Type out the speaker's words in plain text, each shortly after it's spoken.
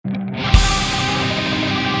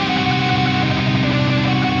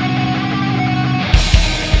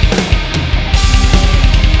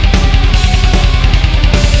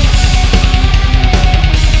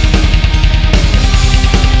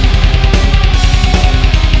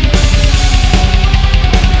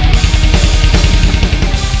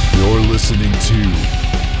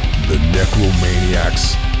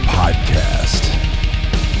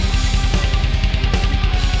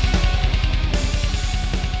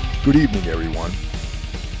Good evening, everyone.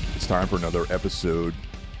 It's time for another episode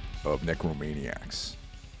of Necromaniacs.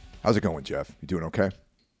 How's it going, Jeff? You doing okay?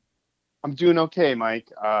 I'm doing okay, Mike.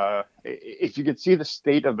 If you could see the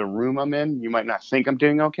state of the room I'm in, you might not think I'm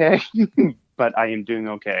doing okay, but I am doing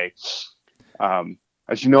okay.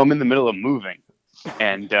 As you know, I'm in the middle of moving,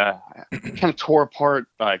 and I kind of tore apart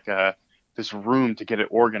this room to get it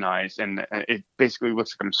organized, and it basically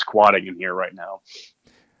looks like I'm squatting in here right now.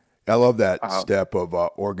 I love that step of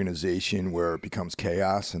organization where it becomes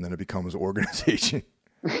chaos and then it becomes organization.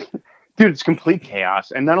 Dude, it's complete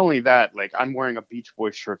chaos. And not only that, like, I'm wearing a Beach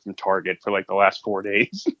Boys shirt from Target for like the last 4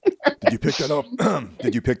 days. Did you pick that up?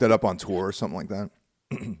 Did you pick that up on tour or something like that?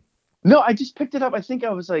 No, I just picked it up. I think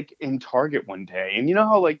I was like in Target one day. And you know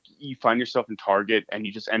how like you find yourself in Target and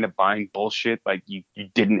you just end up buying bullshit like you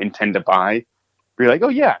didn't intend to buy? You're like, oh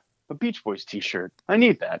yeah, a Beach Boys t-shirt. I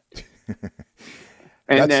need that.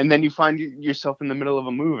 And then you find yourself in the middle of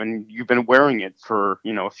a move and you've been wearing it for,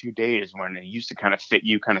 a few days when it used to kind of fit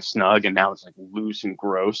you kind of snug and now it's like loose and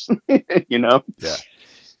gross, Yeah.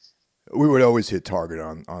 We would always hit Target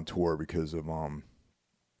on tour because of,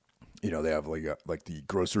 they have like the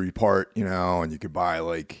grocery part, and you could buy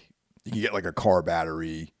you can get like a car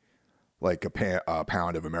battery, like a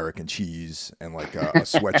pound of American cheese and like a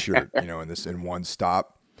sweatshirt, in one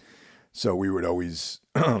stop. So we would always,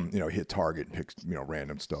 hit Target and pick,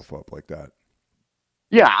 random stuff up like that.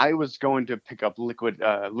 Yeah, I was going to pick up Liquid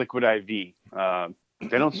IV. They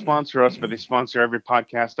don't sponsor us, but they sponsor every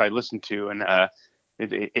podcast I listen to, and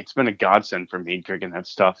it's been a godsend for me drinking that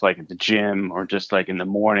stuff, like at the gym or just like in the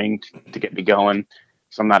morning to get me going.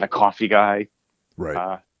 So I'm not a coffee guy,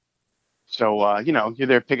 right? You're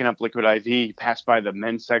there picking up Liquid IV. You pass by the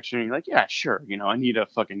men's section, and you're like, yeah, sure. I need a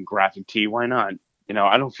fucking graphic tee. Why not?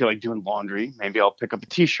 I don't feel like doing laundry. Maybe I'll pick up a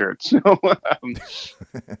t-shirt. So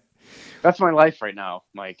that's my life right now,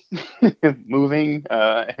 Mike. Moving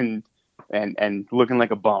and looking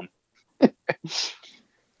like a bum.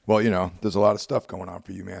 Well, there's a lot of stuff going on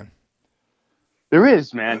for you, man. There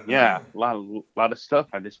is, man. Yeah, a lot of stuff.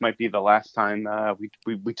 This might be the last time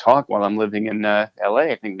we talk while I'm living in LA.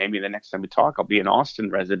 I think maybe the next time we talk, I'll be an Austin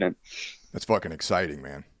resident. That's fucking exciting,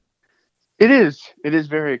 man. It is. It is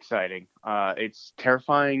very exciting. It's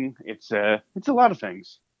terrifying. It's a lot of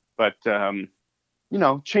things, but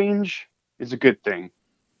change is a good thing.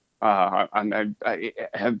 I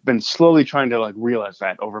have been slowly trying to like realize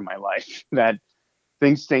that over my life that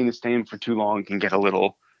things staying the same for too long can get a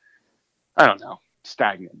little, I don't know,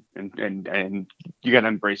 stagnant, and you got to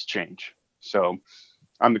embrace change. So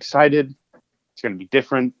I'm excited. It's going to be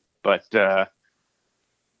different, but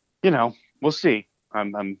we'll see.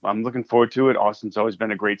 I'm looking forward to it. Austin's always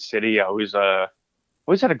been a great city. I always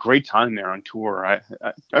had a great time there on tour. I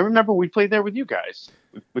remember we played there with you guys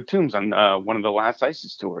with Tombs on one of the last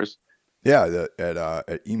ISIS tours. Yeah,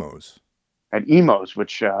 at Emo's. At Emo's,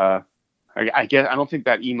 which I guess I don't think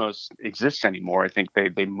that Emo's exists anymore. I think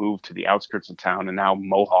they moved to the outskirts of town, and now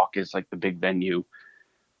Mohawk is like the big venue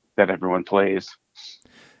that everyone plays.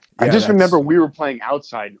 Yeah, I just remember we were playing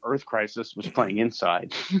outside and Earth Crisis was playing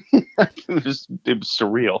inside. it was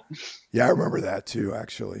surreal. Yeah, I remember that too,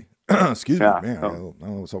 actually. Excuse me, man. I don't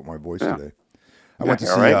know what's up with my voice today. I went to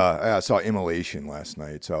see, I saw Immolation last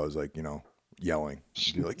night, so I was like, yelling.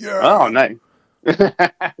 Be like, yeah. Oh, nice.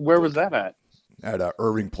 Where was that at? At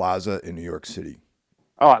Irving Plaza in New York City.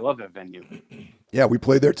 Oh, I love that venue. Yeah, we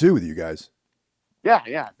played there too with you guys.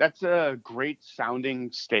 Yeah. That's a great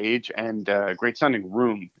sounding stage and a great sounding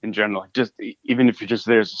room in general. Just even if you're just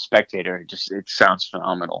there as a spectator, it sounds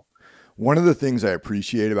phenomenal. One of the things I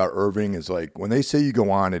appreciate about Irving is like when they say you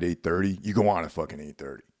go on at 8:30, you go on at fucking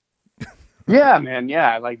 8:30. Yeah, man.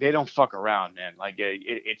 Yeah, like they don't fuck around, man. Like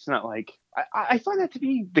it's not like I find that to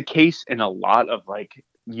be the case in a lot of like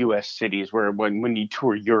U.S. cities where when you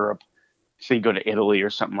tour Europe, say you go to Italy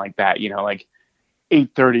or something like that, like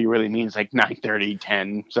 8:30 really means like 9:30,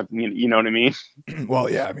 10, something. You know what I mean? Well,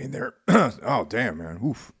 yeah. I mean, they're oh damn, man.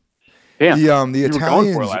 Oof. Damn. The you Italians were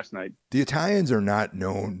going for it last night. The Italians are not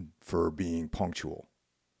known for being punctual.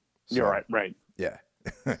 So, you're right. Yeah.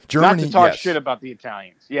 Germany, not to talk shit about the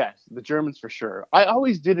Italians. Yes, the Germans for sure. I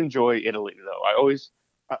always did enjoy Italy, though. I always,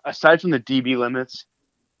 aside from the DB limits,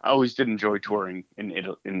 I always did enjoy touring in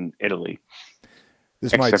Italy.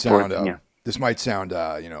 This might sound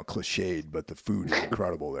cliched, but the food is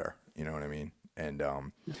incredible there. You know what I mean? And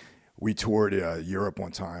we toured Europe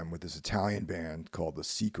one time with this Italian band called The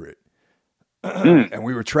Secret, and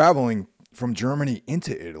we were traveling from Germany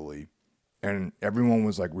into Italy. And everyone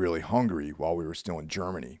was like really hungry while we were still in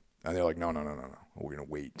Germany. And they're like, no. We're going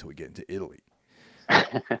to wait until we get into Italy.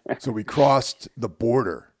 So we crossed the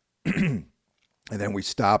border And then we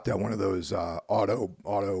stopped at one of those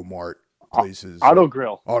auto mart places. Auto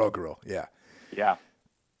Grill. Auto Grill, yeah. Yeah.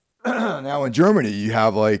 Now in Germany, you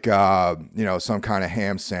have like some kind of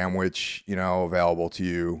ham sandwich, available to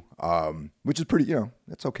you, which is pretty,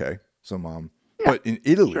 that's okay. But in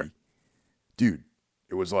Italy, sure. dude,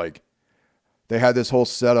 it was like they had this whole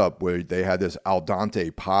setup where they had this al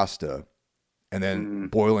dente pasta and then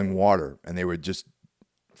boiling water, and they would just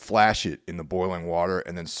flash it in the boiling water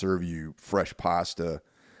and then serve you fresh pasta,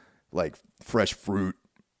 like fresh fruit,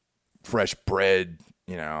 fresh bread,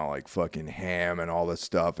 like fucking ham and all this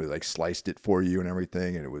stuff. It like sliced it for you and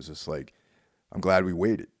everything. And it was just like, I'm glad we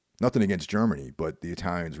waited. Nothing against Germany, but the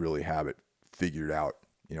Italians really have it figured out,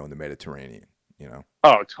 in the Mediterranean,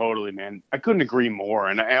 Oh, totally, man. I couldn't agree more.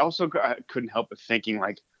 And I also couldn't help but thinking,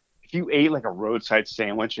 like, if you ate like a roadside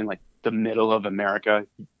sandwich in like the middle of America,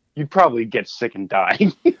 you'd probably get sick and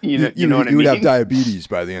die. you know what I mean? You would have diabetes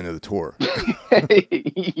by the end of the tour.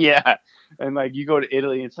 Yeah. And like you go to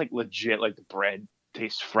Italy, it's like legit, like the bread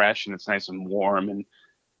tastes fresh and it's nice and warm. And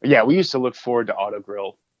yeah, we used to look forward to Auto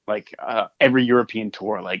Grill like every European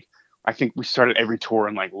tour. Like I think we started every tour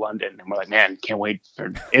in like London, and we're like, man, can't wait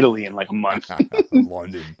for Italy in like a month.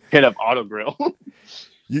 London. Hit up Auto Grill.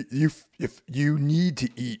 If you need to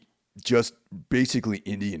eat just basically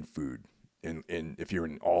Indian food, if you're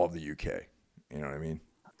in all of the UK, you know what I mean?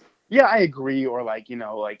 Yeah, I agree. Or like,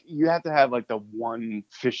 like you have to have like the one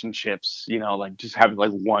fish and chips, like just have it like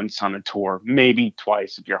once on a tour, maybe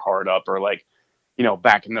twice if you're hard up. Or like,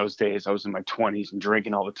 back in those days, I was in my 20s and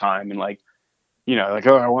drinking all the time, and like, like,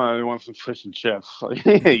 oh, I want some fish and chips, but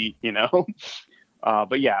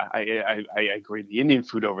yeah, I agree. The Indian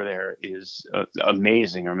food over there is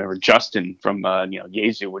amazing. I remember Justin from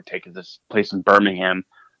Yezu would take us this place in Birmingham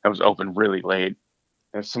that was open really late.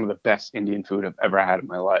 It's some of the best Indian food I've ever had in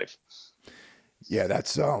my life. Yeah,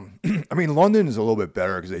 that's I mean, London is a little bit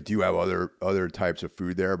better because they do have other types of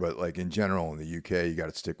food there, but like in general in the UK, you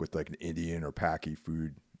got to stick with like an Indian or Paki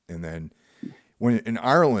food. And then when in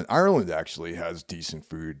Ireland actually has decent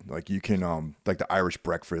food. Like you can like the Irish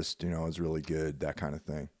breakfast, is really good, that kind of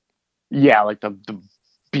thing. Yeah, like the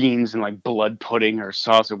beans and like blood pudding or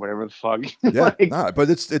sauce or whatever the fuck. Yeah, but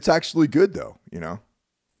it's actually good though,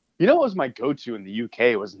 what was my go-to in the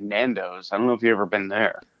UK was Nando's. I don't know if you've ever been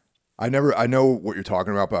there. I know what you're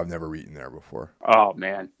talking about, but I've never eaten there before. Oh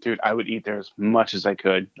man, dude, I would eat there as much as I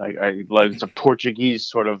could. Like it's a Portuguese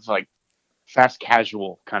sort of like fast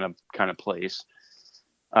casual kind of place.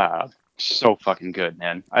 So fucking good,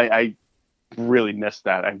 man. I really miss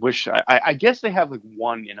that. I wish I guess they have like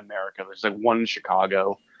one in America. There's like one in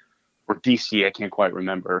Chicago or DC. I can't quite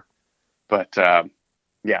remember, but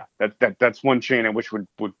yeah, that's one chain I wish would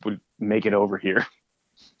make it over here.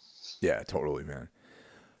 Yeah, totally, man.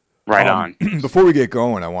 Right on. Before we get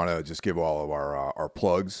going, I want to just give all of our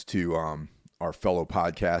plugs to our fellow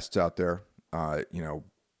podcasts out there.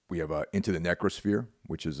 We have Into the Necrosphere,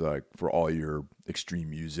 which is for all your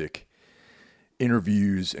extreme music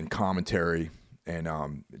interviews and commentary. And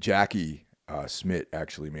Jackie Smith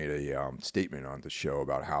actually made a statement on the show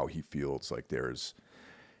about how he feels like there's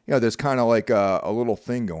kind of like a little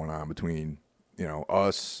thing going on between,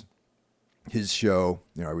 us, his show,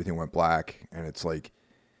 Everything Went Black. And it's like,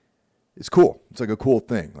 it's cool. It's like a cool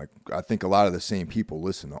thing. Like I think a lot of the same people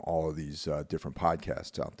listen to all of these different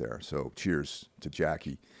podcasts out there. So cheers to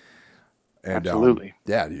Jackie. And, absolutely.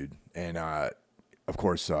 Yeah, dude. And of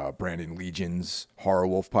course, Brandon Legion's Horror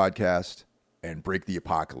Wolf podcast and Break the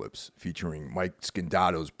Apocalypse featuring Mike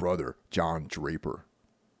Scandato's brother, John Draper.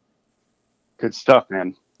 Good stuff,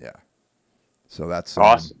 man. Yeah. So that's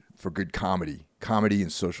awesome for good comedy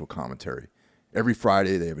and social commentary. Every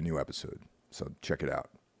Friday they have a new episode. So check it out.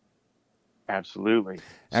 Absolutely.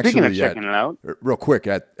 Actually, speaking of checking it out, real quick, they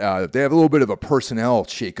have a little bit of a personnel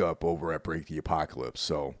shakeup over at Break the Apocalypse.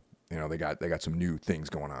 So, they got some new things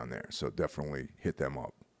going on there. So definitely hit them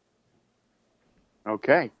up.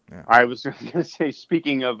 Okay. Yeah. I was going to say,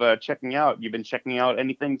 speaking of checking out, you've been checking out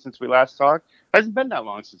anything since we last talked? It hasn't been that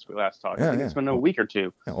long since we last talked. I think it's been a week or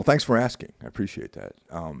two. Yeah, well, thanks for asking. I appreciate that.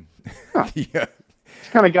 Yeah. It's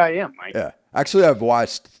the kind of guy I am, Mike. Yeah. Actually, I've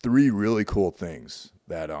watched 3 really cool things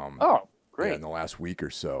that oh, great. Yeah, in the last week or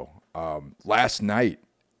so. Last night,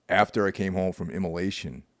 after I came home from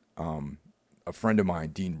immolation, a friend of mine,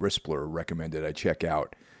 Dean Rispler, recommended I check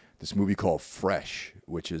out this movie called Fresh,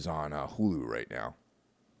 which is on Hulu right now.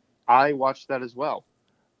 I watched that as well.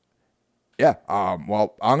 Yeah.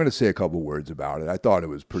 Well, I'm going to say a couple words about it. I thought it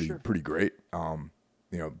was pretty great.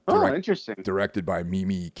 Interesting. Directed by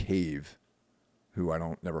Mimi Cave, who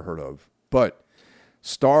I never heard of, but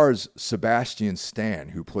stars Sebastian Stan,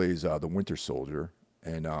 who plays the Winter Soldier,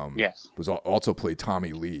 and Yes. also played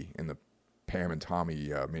Tommy Lee in the Pam and Tommy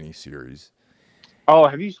miniseries. Oh,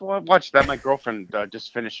 have you watched that? My girlfriend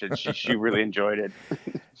just finished it. She really enjoyed it.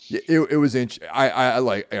 Yeah, it was interesting. I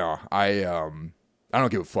like, I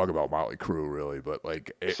don't give a fuck about Motley Crue really, but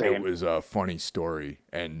like it Same. was a funny story,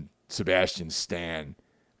 and Sebastian Stan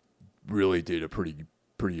really did a pretty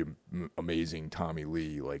amazing Tommy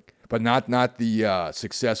Lee, like, but not the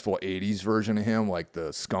successful '80s version of him, like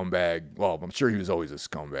the scumbag. Well, I'm sure he was always a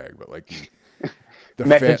scumbag, but like the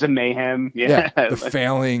Methods of Mayhem. yeah, Yeah. the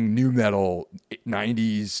failing new metal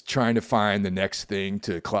 '90s, trying to find the next thing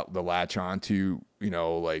to the latch onto,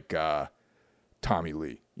 like Tommy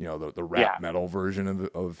Lee, the rap metal version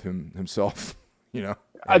of himself,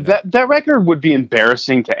 And, that record would be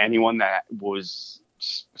embarrassing to anyone that was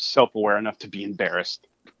self-aware enough to be embarrassed.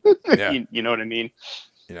 yeah, you know what I mean?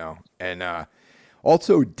 And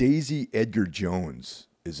also Daisy Edgar Jones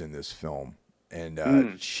is in this film,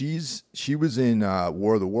 and she was in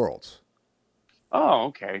War of the Worlds. Oh,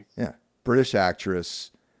 okay. Yeah, British actress,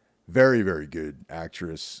 very very good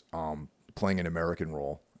actress, playing an American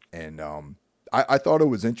role, and I thought it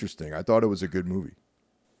was interesting. I thought it was a good movie.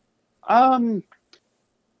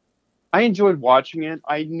 I enjoyed watching it.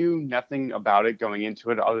 I knew nothing about it going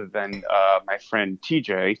into it other than my friend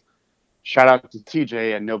TJ. Shout out to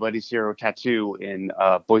TJ and Nobody's Hero Tattoo in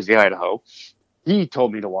Boise, Idaho. He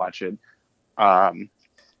told me to watch it.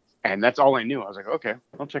 And that's all I knew. I was like, okay,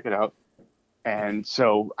 I'll check it out. And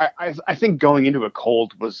so I think going into it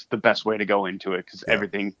cold was the best way to go into it because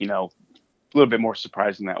everything, a little bit more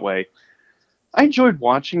surprising that way. I enjoyed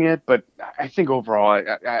watching it, but I think overall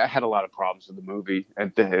I had a lot of problems with the movie.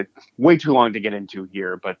 Way too long to get into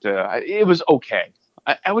here, but it was okay.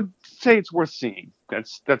 I would say it's worth seeing.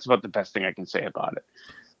 That's about the best thing I can say about it.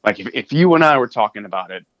 Like if you and I were talking about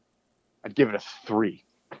it, I'd give it a 3.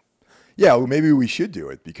 Yeah, well, maybe we should do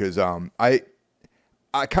it because I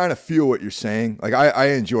kind of feel what you're saying. Like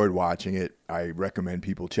I enjoyed watching it. I recommend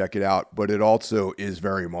people check it out, but it also is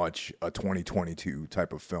very much a 2022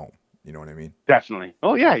 type of film. You know what I mean? Definitely.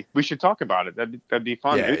 Oh yeah, we should talk about it. That'd be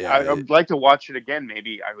fun. Yeah, I would like to watch it again.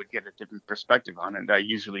 Maybe I would get a different perspective on it. I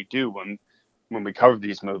usually do when we cover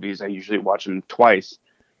these movies. I usually watch them twice,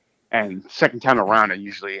 and second time around, I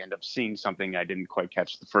usually end up seeing something I didn't quite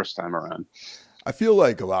catch the first time around. I feel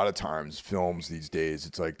like a lot of times films these days,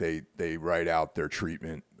 it's like they write out their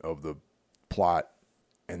treatment of the plot,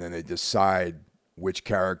 and then they decide which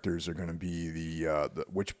characters are going to be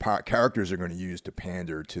characters are going to use to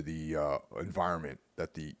pander to the environment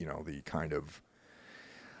that the kind of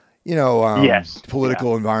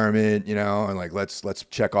political environment, and like let's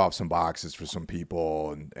check off some boxes for some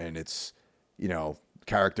people, and it's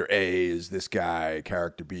character A is this guy,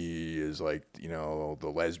 character B is like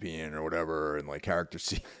the lesbian or whatever, and like character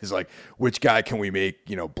C is like which guy can we make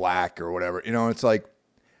black or whatever, it's like,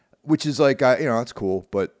 which is like that's cool,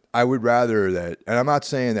 but I would rather that, and I'm not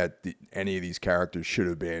saying that any of these characters should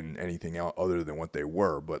have been anything else other than what they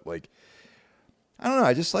were, but like, I don't know,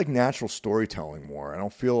 I just like natural storytelling more. I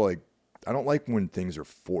don't like when things are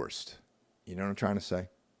forced. You know what I'm trying to say?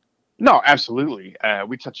 No, absolutely.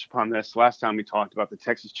 We touched upon this last time we talked about the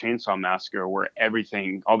Texas Chainsaw Massacre, where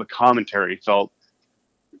everything, all the commentary felt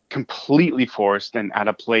completely forced and out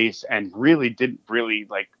of place, and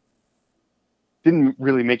didn't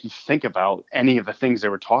really make you think about any of the things they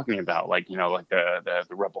were talking about, like like the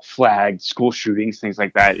rebel flag, school shootings, things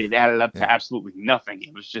like that. It added up to absolutely nothing.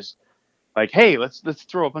 It was just like, hey, let's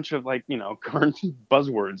throw a bunch of current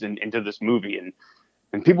buzzwords into this movie, and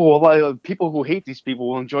people who hate these people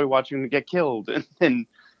will enjoy watching them get killed, and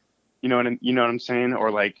you know what I'm saying, or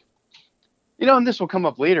like. And this will come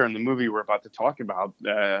up later in the movie we're about to talk about,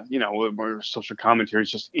 where social commentary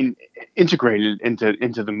is just integrated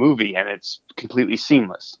into the movie, and it's completely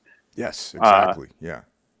seamless. Yes, exactly. Yeah.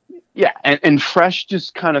 Yeah. And Fresh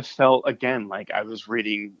just kind of felt, again, like I was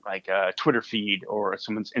reading like a Twitter feed or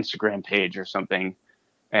someone's Instagram page or something.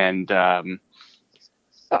 And I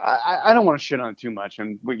don't want to shit on it too much.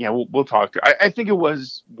 And we'll talk. I think it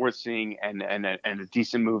was worth seeing and a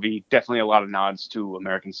decent movie. Definitely a lot of nods to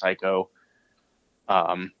American Psycho.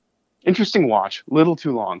 Interesting watch, little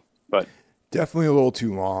too long, but definitely a little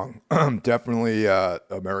too long. Definitely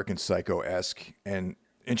American Psycho-esque and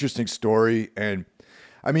interesting story. And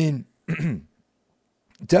I mean,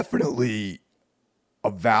 definitely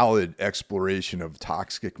a valid exploration of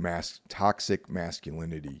toxic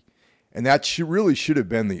masculinity. And that really should have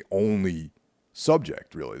been the only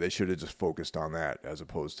subject, really. They should have just focused on that as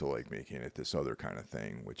opposed to like making it this other kind of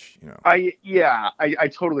thing, which I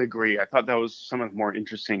totally agree. I thought that was some of the more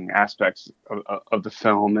interesting aspects of the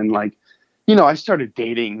film, and like I started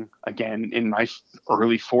dating again in my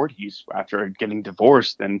early 40s after getting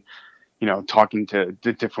divorced, and talking to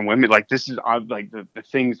different women. Like this is like the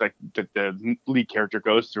things like that the lead character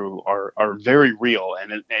goes through are very real,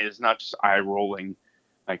 and it is not just eye rolling,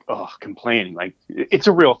 like complaining. Like it's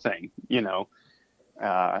a real thing. Yeah,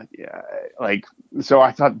 like so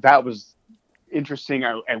I thought that was interesting.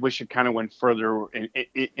 I wish it kind of went further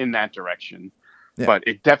in that direction, Yeah, but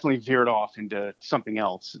it definitely veered off into something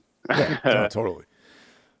else. yeah, no, totally.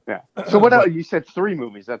 Yeah. So what else? But You said three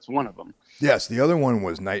movies. That's one of them. yes, the other one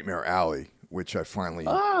was Nightmare Alley, which I finally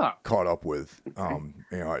Ah, caught up with.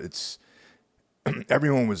 It's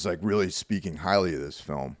everyone was like really speaking highly of this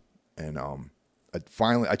film, and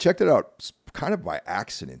I checked it out kind of by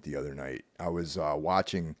accident the other night. I was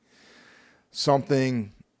watching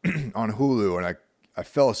something on Hulu, and I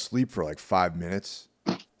fell asleep for like 5 minutes,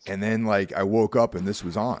 and then like I woke up and this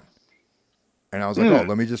was on, and I was like, oh,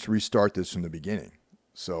 let me just restart this from the beginning.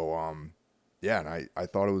 So yeah, and I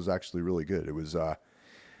thought it was actually really good. It was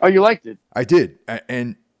oh, you liked it? I did,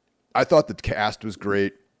 and I thought the cast was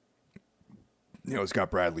great. It's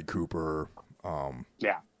got Bradley Cooper.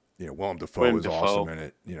 Yeah. Willem Dafoe Willem is Dafoe. awesome in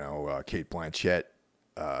it. Kate Blanchett.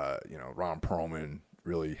 Ron Perlman,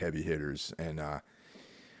 really heavy hitters, and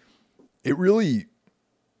it really.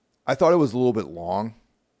 I thought it was a little bit long.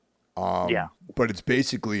 Yeah. But it's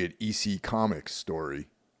basically an EC Comics story.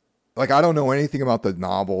 Like I don't know anything about the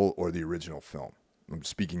novel or the original film. I'm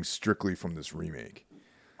speaking strictly from this remake.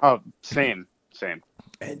 Oh, same.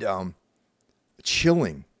 And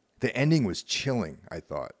chilling. The ending was chilling, I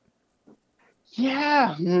thought.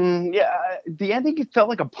 Yeah, yeah. The ending it felt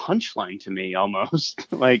like a punchline to me almost.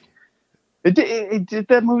 Like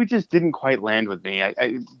that movie just didn't quite land with me.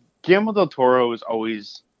 Guillermo del Toro is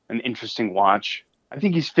always an interesting watch. I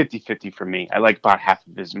think he's 50-50 for me. I like about half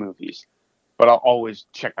of his movies, but I'll always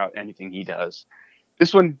check out anything he does.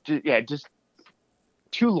 This one, just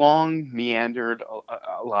too long, meandered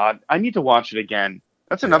a lot. I need to watch it again.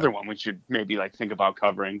 That's another one we should maybe like think about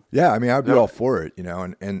covering. Yeah, I mean, I'd be all for it,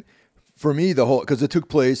 and for me, the whole, because it took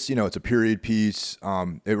place, it's a period piece.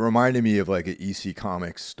 It reminded me of like an EC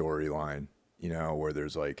Comics storyline, where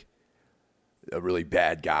there's like a really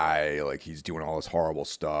bad guy, like he's doing all this horrible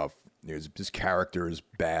stuff. His character is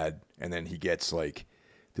bad, and then he gets like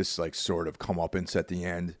this like sort of comeuppance at the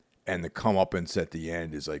end, and the comeuppance at the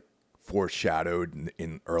end is like foreshadowed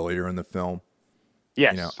in earlier in the film.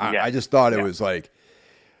 Yes, I just thought it was like,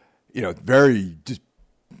 very just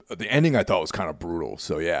the ending. I thought was kind of brutal.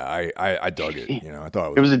 So yeah, I dug it. I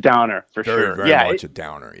thought it was a downer for sure. Very much a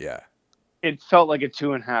downer. Yeah. It felt like a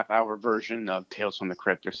 2.5-hour version of Tales from the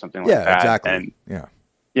Crypt or something like that. Yeah, exactly. And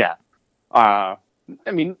yeah.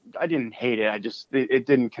 I mean, I didn't hate it. It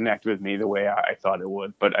didn't connect with me the way I thought it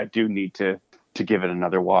would. But I do need to give it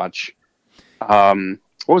another watch. What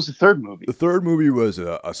was the third movie? The third movie was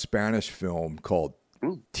a Spanish film called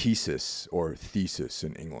Thesis, or Thesis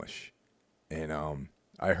in English. And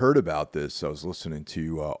I heard about this. I was listening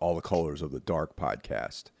to All the Colors of the Dark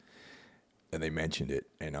podcast, and they mentioned it.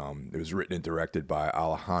 And it was written and directed by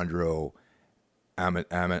Alejandro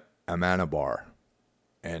Amanabar.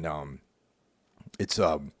 And it's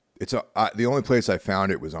the only place I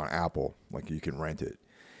found it was on Apple. Like you can rent it.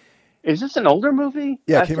 Is this an older movie?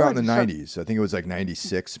 Yeah, it came out in the 90s. I think it was like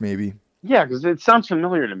 96 maybe. Yeah, because it sounds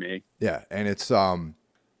familiar to me. Yeah, and it's one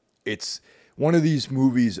of these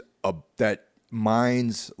movies that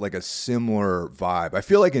mines like a similar vibe. I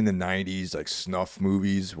feel like in the 90s, like snuff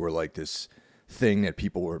movies were like this thing that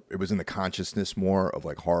it was in the consciousness more of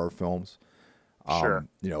like horror films. Sure.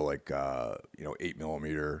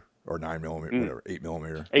 8mm or 9mm, whatever,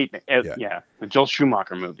 8mm. Yeah, the Joel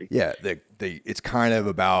Schumacher movie. Yeah, it's kind of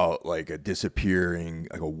about like like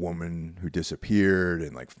a woman who disappeared,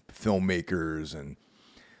 and like filmmakers and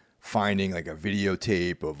finding like a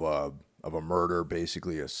videotape of a murder,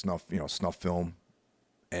 basically a snuff film,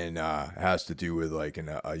 and it has to do with like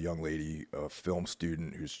a young lady, a film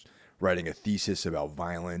student who's writing a thesis about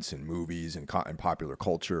violence in movies and popular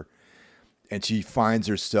culture, and she finds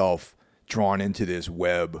herself drawn into this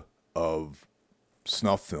web of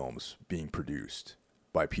snuff films being produced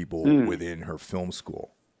by people within her film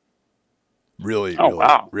school. Really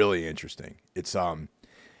interesting. It's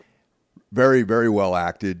very, very well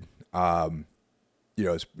acted.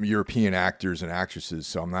 It's European actors and actresses,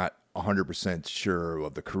 so I'm not 100% sure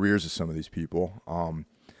of the careers of some of these people. And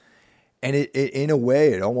it in a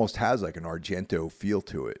way, it almost has like an Argento feel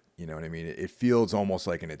to it. You know what I mean? It feels almost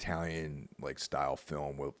like an Italian like style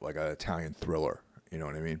film with like an Italian thriller. You know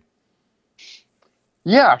what I mean?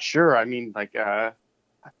 Yeah, sure. I mean, like,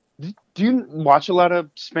 do you watch a lot of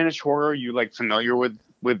Spanish horror? Are you like familiar with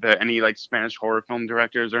with any like Spanish horror film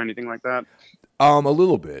directors or anything like that? A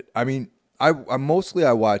little bit. I mean, I mostly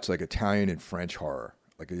I watch like Italian and French horror.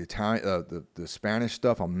 Like the Italian, the Spanish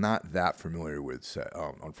stuff, I'm not that familiar with,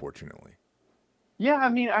 unfortunately. Yeah, I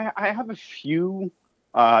mean, I have a few,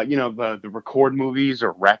 the record movies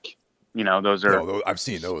or Rec. Those are. I've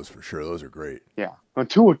seen those for sure. Those are great. Yeah, well,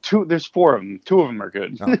 two. There's four of them. Two of them are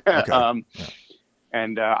good. Oh, okay. Yeah.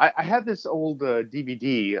 And I had this old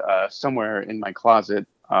DVD somewhere in my closet.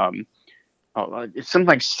 It's something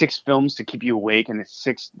like 6 films to keep you awake, and it's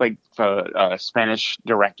 6 like Spanish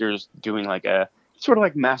directors doing like a sort of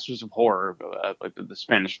like Masters of Horror, like the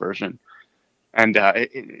Spanish version. And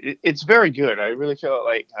it's very good. I really feel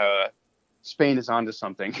like Spain is onto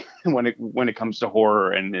something when it comes to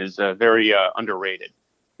horror, and is very underrated.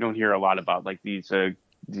 You don't hear a lot about like these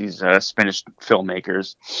Spanish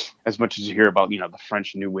filmmakers as much as you hear about the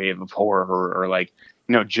French new wave of horror, or like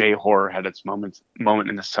J horror had its moment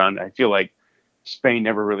in the sun. I feel like Spain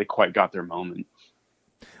never really quite got their moment.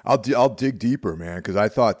 I'll dig deeper, man, because I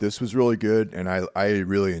thought this was really good, and I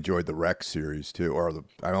really enjoyed the Rex series too.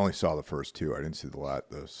 I only saw the first 2. I didn't see the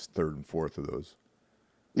third and fourth of those.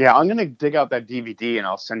 Yeah, I'm gonna dig out that DVD and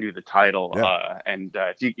I'll send you the title. Yeah.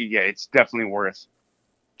 It's definitely worth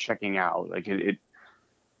checking out. Like it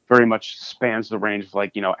very much spans the range of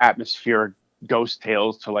like atmospheric ghost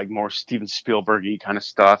tales to like more Steven Spielberg-y kind of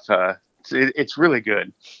stuff. It's really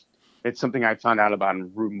good. It's something I found out about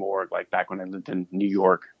in Rue Morgue, like back when I lived in New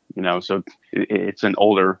York, so it's an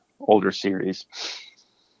older series.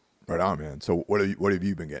 Right on, man. So what have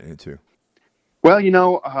you been getting into? Well,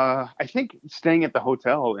 I think staying at the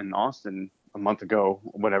hotel in Austin a month ago,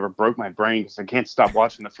 whatever, broke my brain because I can't stop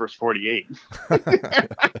watching the first 48.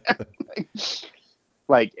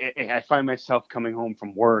 Like I find myself coming home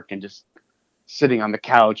from work and just sitting on the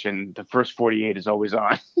couch, and the first 48 is always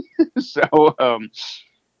on. So,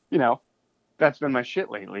 that's been my shit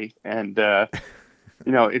lately. And,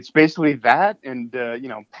 it's basically that and,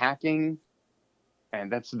 packing.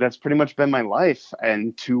 And that's pretty much been my life.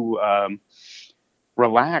 And to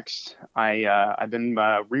relax, I've been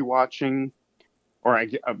rewatching or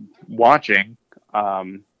watching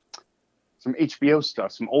some HBO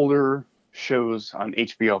stuff, some older shows on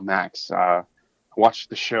HBO Max. I watched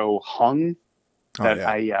the show Hung.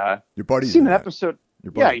 Your buddy's seen in an that. episode.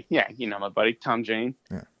 Your buddy. Yeah, my buddy Tom Jane.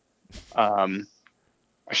 Yeah.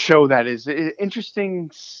 A show that is interesting,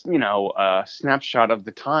 snapshot of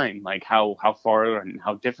the time, like how far and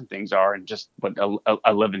how different things are, and just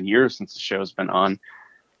 11 years since the show's been on.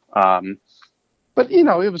 But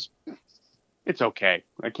it's okay.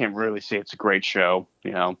 I can't really say it's a great show.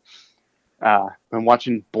 Been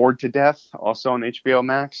watching Bored to Death, also on HBO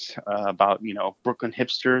Max, about Brooklyn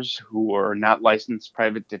hipsters who are not licensed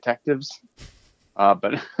private detectives.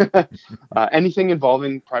 But anything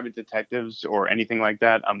involving private detectives or anything like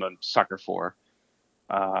that, I'm a sucker for.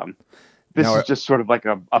 This is just sort of like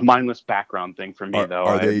a mindless background thing for me, though.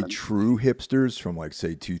 Are they true hipsters from like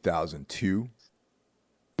say 2002?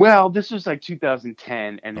 Well, this was like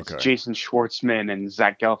 2010, and it's Okay. Jason Schwartzman and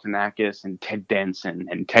Zach Galifianakis and Ted Danson,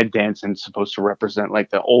 and Ted Danson's supposed to represent like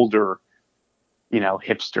the older,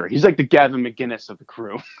 hipster. He's like the Gavin McInnes of the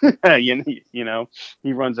crew.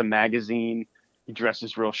 He runs a magazine. He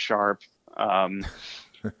dresses real sharp. Then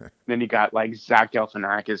you got like Zach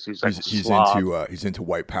Galifianakis, who's like he's into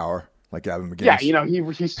white power, like Gavin McInnes. Yeah,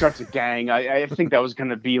 he starts a gang. I think that was going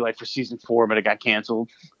to be like for season 4, but it got canceled.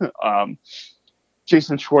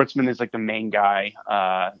 Jason Schwartzman is like the main guy,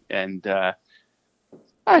 and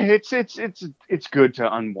it's good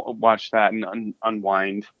to watch that and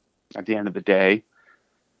unwind at the end of the day.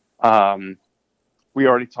 We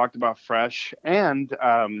already talked about Fresh, and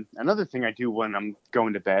another thing I do when I'm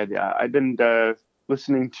going to bed, I've been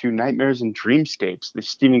listening to Nightmares and Dreamscapes, the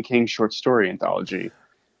Stephen King short story anthology.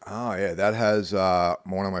 Oh yeah, that has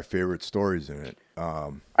one of my favorite stories in it.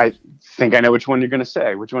 I think I know which one you're going to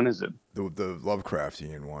say. Which one is it? The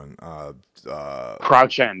Lovecraftian one.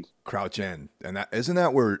 Crouch End. Crouch End, and that isn't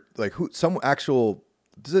that where like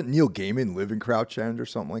doesn't Neil Gaiman live in Crouch End or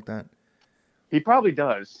something like that? He probably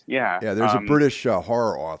does. Yeah. Yeah, there's a British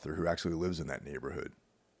horror author who actually lives in that neighborhood.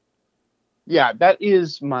 Yeah, that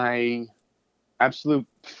is my absolute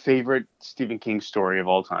favorite Stephen King story of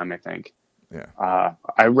all time, I think. Yeah.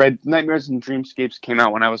 I read Nightmares and Dreamscapes, came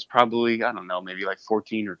out when I was probably, I don't know, maybe like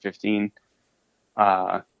 14 or 15.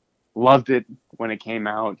 Loved it when it came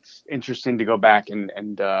out. It's interesting to go back and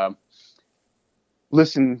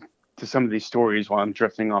listen to some of these stories while I'm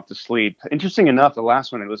drifting off to sleep. Interesting enough, the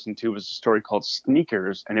last one I listened to was a story called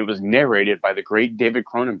Sneakers, and it was narrated by the great David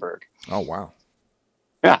Cronenberg. Oh, wow.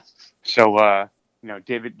 Yeah. So,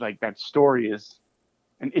 David, like that story is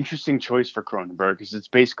an interesting choice for Cronenberg because it's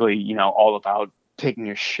basically, all about taking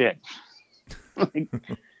your shit. Like,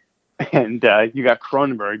 and you got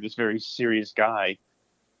Cronenberg, this very serious guy,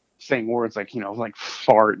 saying words like, like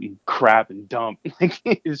fart and crap and dump. Like,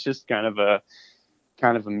 it's just kind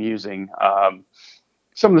of amusing.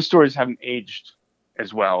 Some of the stories haven't aged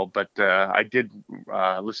as well, but I did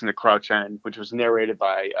listen to Crouch End, which was narrated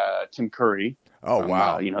by Tim Curry. Oh,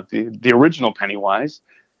 wow. The original Pennywise.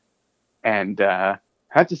 And I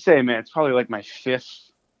have to say, man, it's probably like my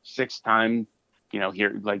fifth, sixth time,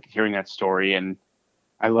 hearing that story, and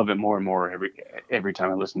I love it more and more every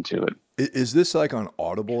time I listen to it. Is this like on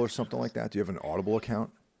Audible or something like that? Do you have an Audible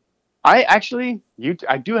account? I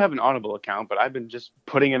do have an Audible account, but I've been just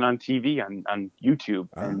putting it on TV on YouTube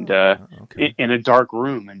and okay. in a dark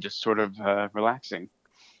room and just sort of relaxing.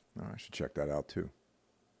 Oh, I should check that out too.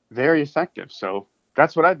 Very effective. So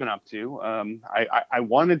that's what I've been up to. I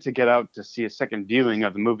wanted to get out to see a second viewing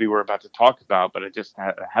of the movie we're about to talk about, but I just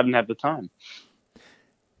haven't had the time.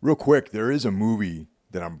 Real quick, there is a movie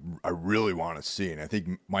that I really want to see, and I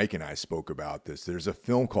think Mike and I spoke about this. There's a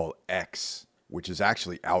film called X, which is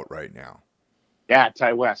actually out right now. Yeah,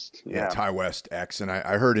 Ty West. Yeah, Ty West X, and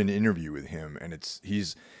I heard an interview with him, and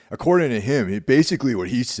he's according to him, basically what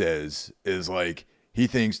he says is like he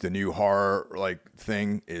thinks the new horror like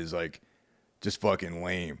thing is like just fucking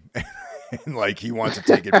lame, and like he wants to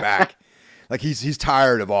take it back. Like he's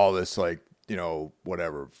tired of all this like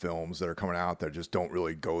whatever films that are coming out that just don't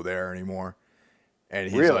really go there anymore. And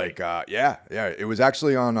he's really? like, yeah. It was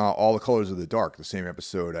actually on All the Colors of the Dark, the same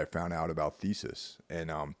episode I found out about Thesis.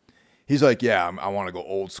 And he's like, yeah, I want to go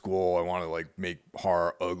old school. I want to like make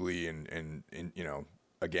horror ugly and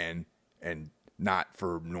again, and not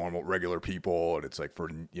for normal regular people. And it's like for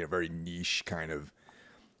very niche kind of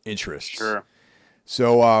interests. Sure.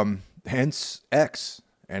 So hence X.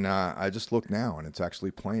 And I just looked now, and it's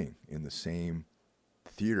actually playing in the same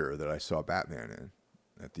theater that I saw Batman in.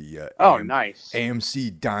 At the nice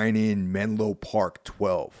AMC Dine-In Menlo Park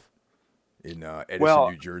 12 in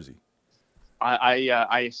Edison, New Jersey.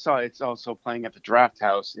 I saw it's also playing at the Draft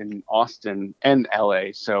House in Austin and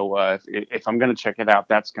LA. So if I'm going to check it out,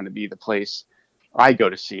 that's going to be the place I go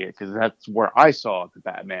to see it because that's where I saw the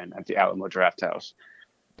Batman at the Alamo Draft House.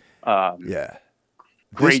 Yeah,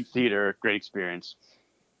 great theater, great experience.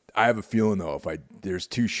 I have a feeling though, there's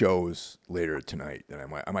two shows later tonight, then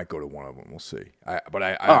I might go to one of them. We'll see.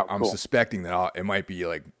 I'm suspecting that it might be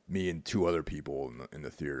like me and two other people in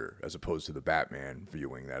the theater, as opposed to the Batman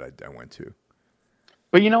viewing that I went to.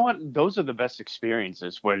 But you know what? Those are the best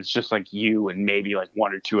experiences when it's just like you and maybe like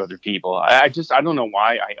one or two other people. I don't know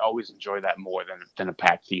why I always enjoy that more than a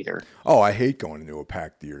packed theater. Oh, I hate going into a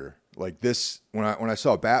packed theater like this. When I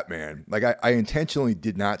saw Batman, like I intentionally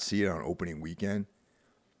did not see it on opening weekend.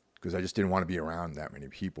 Because I just didn't want to be around that many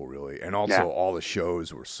people, really. And also, all the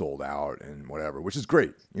shows were sold out and whatever, which is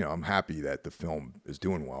great. I'm happy that the film is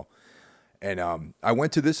doing well. And I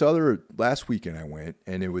went to this other last weekend I went,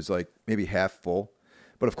 and it was like maybe half full.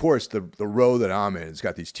 But of course, the row that I'm in has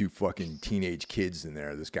got these two fucking teenage kids in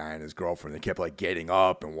there, this guy and his girlfriend. They kept like getting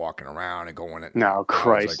up and walking around and going. No,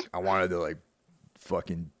 Christ. I wanted to like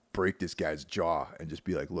fucking break this guy's jaw and just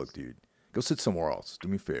be like, look, dude, go sit somewhere else. Do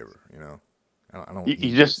me a favor, I don't.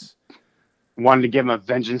 You just wanted to give him a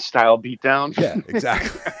vengeance style beatdown. Yeah,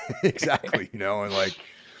 exactly, exactly. And like,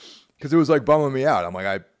 because it was like bumming me out. I'm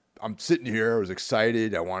like, I'm sitting here. I was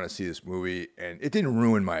excited. I want to see this movie, and it didn't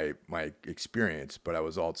ruin my experience. But I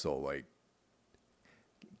was also like,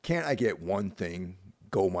 can't I get one thing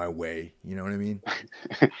go my way? You know what I mean?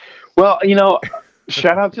 Well,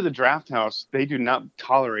 shout out to the Draft House. They do not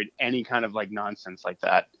tolerate any kind of like nonsense like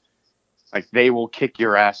that. Like they will kick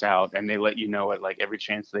your ass out, and they let you know it like every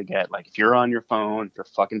chance they get. Like if you're on your phone, if you're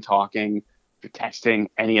fucking talking, if you're texting,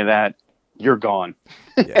 any of that, you're gone.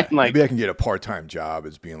 Yeah, maybe I can get a part-time job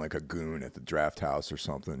as being like a goon at the Draft House or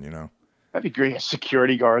something. That'd be great.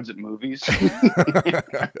 Security guards at movies.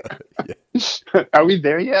 Are we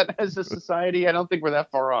there yet as a society? I don't think we're that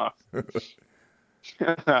far off.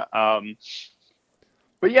 But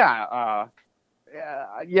yeah.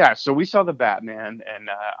 So we saw the Batman, and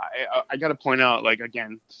I got to point out, like,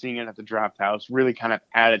 again, seeing it at the Draft House really kind of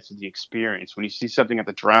added to the experience. When you see something at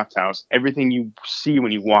the Draft House, everything you see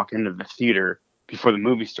when you walk into the theater before the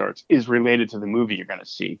movie starts is related to the movie you're going to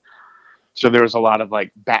see. So there was a lot of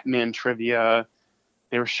like Batman trivia.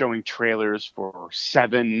 They were showing trailers for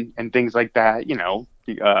Seven and things like that.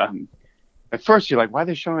 At first you're like, why are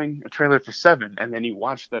they showing a trailer for Seven? And then you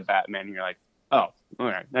watch the Batman and you're like, oh, all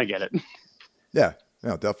right, I get it. Yeah,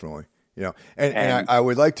 no, definitely. You know, and And I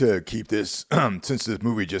would like to keep this since this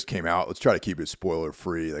movie just came out. Let's try to keep it spoiler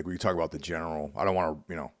free. Like we can talk about the general. I don't want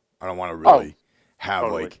to, I don't want to oh, really have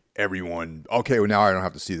totally. like everyone. Okay, well now I don't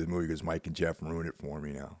have to see the movie because Mike and Jeff ruined it for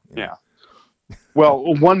me now. Yeah.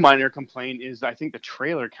 Well, one minor complaint is I think the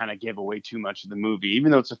trailer kind of gave away too much of the movie.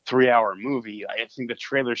 Even though it's a 3-hour movie, I think the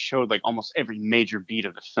trailer showed like almost every major beat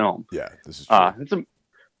of the film. Yeah, this is true. It's a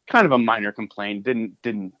kind of a minor complaint.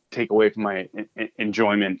 Didn't take away from my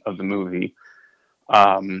enjoyment of the movie.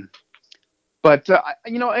 But I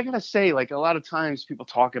gotta say, like a lot of times people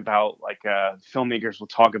talk about like filmmakers will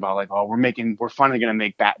talk about like, oh, we're finally gonna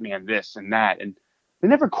make Batman this and that, and they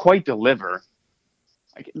never quite deliver.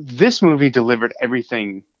 Like, this movie delivered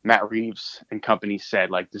everything Matt Reeves and company said.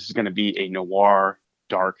 Like, this is gonna be a noir,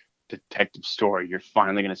 dark detective story. You're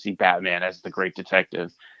finally gonna see Batman as the great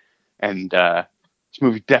detective, and this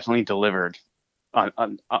movie definitely delivered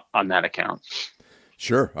on that account.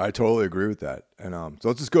 Sure, I totally agree with that. And so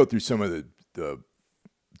let's just go through some of the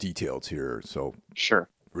details here. So Sure.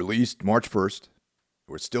 released March 1st.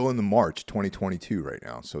 We're still in the March 2022 right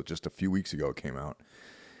now. So just a few weeks ago it came out.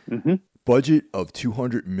 Mm-hmm. Budget of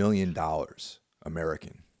 $200 million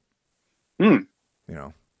American. Mm.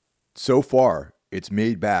 So far it's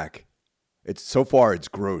made back. It's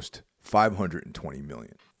grossed $520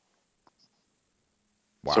 million.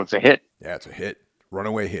 Wow. So it's a hit. Yeah, it's a hit.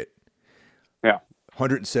 Runaway hit. Yeah.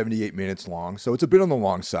 178 minutes long. So it's a bit on the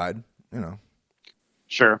long side,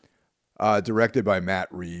 Sure. Directed by Matt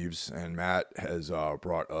Reeves, and Matt has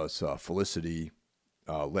brought us Felicity,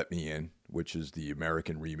 Let Me In, which is the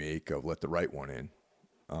American remake of Let the Right One In.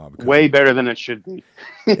 Way better than it should be.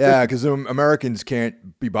 Yeah, because Americans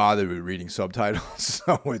can't be bothered with reading subtitles,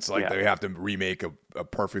 so it's like they have to remake a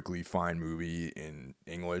perfectly fine movie in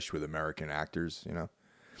English with American actors,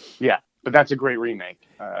 Yeah, but that's a great remake.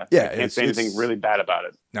 I can't say anything really bad about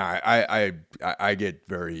it. No, I get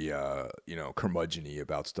very curmudgeon-y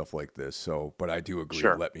about stuff like this. So, but I do agree.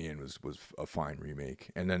 Sure. Let Me In was a fine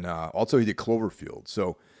remake, and then also he did Cloverfield.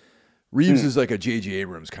 So Reeves is like a J.J.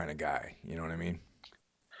 Abrams kind of guy. You know what I mean?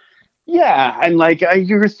 Yeah, and like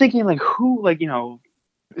you were thinking, like who,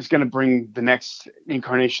 is going to bring the next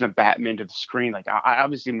incarnation of Batman to the screen? Like, I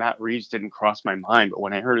obviously Matt Reeves didn't cross my mind, but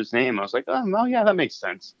when I heard his name, I was like, oh, well, yeah, that makes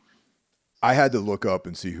sense. I had to look up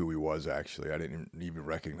and see who he was. Actually, I didn't even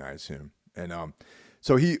recognize him, and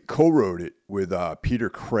so he co-wrote it with Peter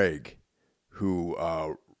Craig, who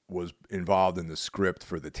was involved in the script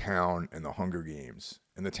for The Town and The Hunger Games.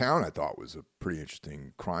 And The Town, I thought, was a pretty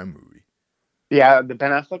interesting crime movie. Yeah, the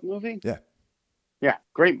Ben Affleck movie? Yeah. Yeah,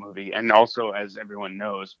 great movie. And also, as everyone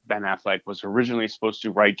knows, Ben Affleck was originally supposed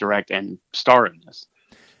to write, direct, and star in this.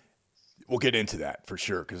 We'll get into that for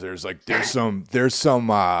sure, because there's some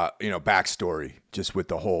backstory just with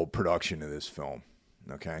the whole production of this film.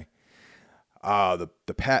 Okay.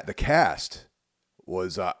 The cast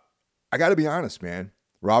was I got to be honest, man.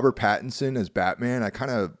 Robert Pattinson as Batman, I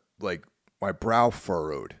kind of like my brow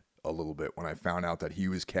furrowed a little bit when I found out that he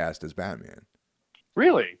was cast as Batman.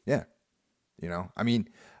 Really? Yeah. I mean,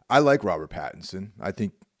 I like Robert Pattinson. I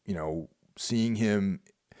think, seeing him,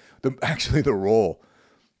 the role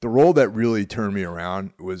that really turned me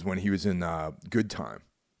around was when he was in Good Time.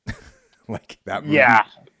 Like that movie. Yeah.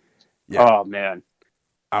 Oh, man.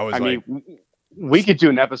 I mean, we could do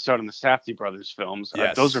an episode on the Safdie brothers films.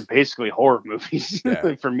 Yes. Those are basically horror movies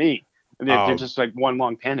for me. They're just like one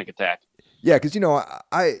long panic attack. Yeah, because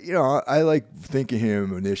I like think of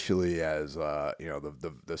him initially as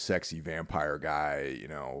the sexy vampire guy,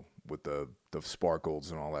 with the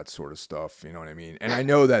sparkles and all that sort of stuff. You know what I mean? And I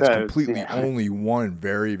know that's completely only one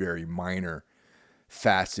very, very minor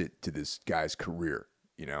facet to this guy's career.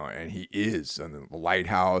 And he is on The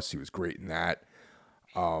Lighthouse. He was great in that.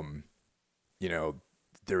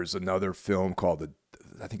 There's another film called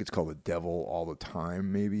I think it's called The Devil All the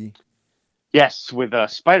Time, maybe. Yes, with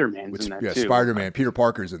Spider-Man's in that too. Spider-Man. Peter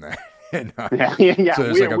Parker's in that. And, yeah. So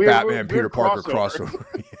there's like a Batman Peter Parker crossover.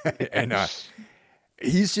 And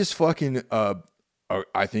he's just fucking.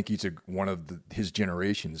 I think he's one of his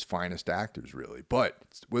generation's finest actors, really. But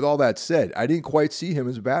with all that said, I didn't quite see him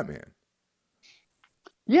as a Batman.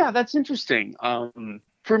 Yeah, that's interesting.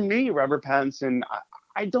 For me, Robert Pattinson,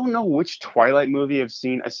 I don't know which Twilight movie I've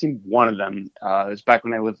seen. I've seen one of them. It was back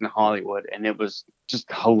when I lived in Hollywood, and it was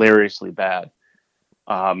just hilariously bad.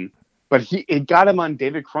 But it got him on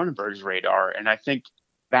David Cronenberg's radar, and I think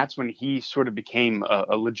that's when he sort of became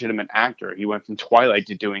a legitimate actor. He went from Twilight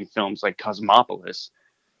to doing films like Cosmopolis,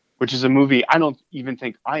 which is a movie I don't even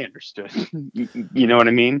think I understood. You know what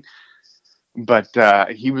I mean? But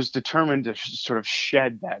he was determined to sort of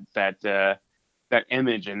shed that that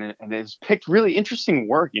image and has picked really interesting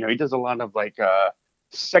work. He does a lot of like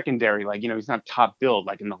secondary, like he's not top build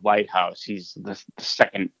like in The Lighthouse. He's the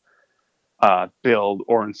second build,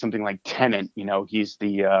 or in something like Tenant, he's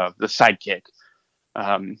the sidekick.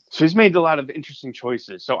 So he's made a lot of interesting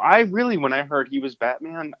choices. So I really, when I heard he was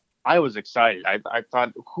Batman, I was excited. I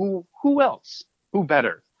thought, who else? Who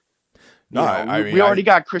better? No, I mean, we already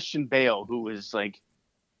got Christian Bale, who is like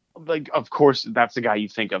of course that's the guy you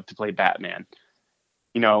think of to play Batman.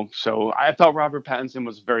 So I thought Robert Pattinson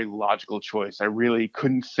was a very logical choice. I really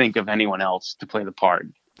couldn't think of anyone else to play the part.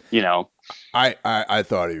 I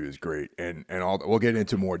thought he was great, and we'll get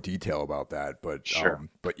into more detail about that. But sure.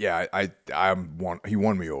 But yeah, he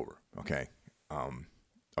won me over. Okay,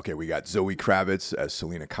 okay, we got Zoe Kravitz as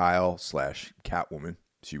Selena Kyle / Catwoman.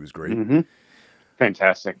 She was great. Mm-hmm.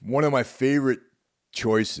 Fantastic. One of my favorite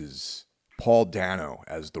choices, Paul Dano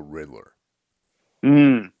as the Riddler.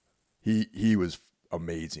 He was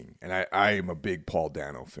amazing, and I am a big Paul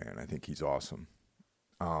Dano fan. I think he's awesome.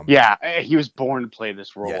 Yeah, he was born to play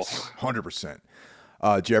this role. Yes, 100%.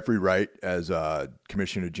 Jeffrey Wright as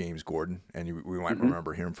Commissioner James Gordon, and we might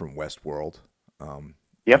remember him from Westworld.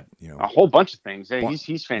 Yep, a whole bunch of things.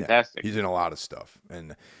 He's fantastic. Yeah, he's in a lot of stuff,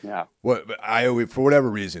 and yeah. For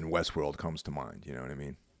whatever reason, Westworld comes to mind. You know what I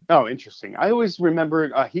mean? Oh, interesting. I always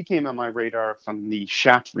remember he came on my radar from the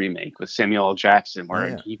Shaft remake with Samuel L. Jackson,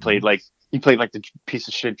 where he played like the piece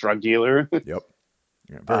of shit drug dealer. Yep.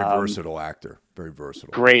 Yeah, very versatile actor. Very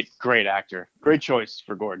versatile. Great actor. Great choice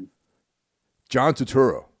for Gordon. John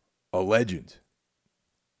Turturro, a legend,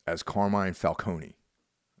 as Carmine Falcone.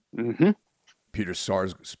 Mm-hmm. Peter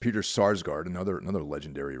Sarsgaard, another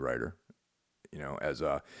legendary writer. As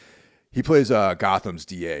he plays Gotham's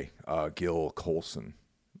DA, Gil Colson.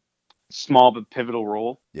 Small but pivotal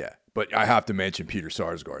role. Yeah, but I have to mention Peter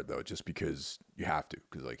Sarsgaard though, just because you have to,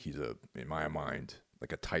 because like he's in my mind,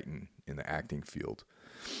 like a titan in the acting field.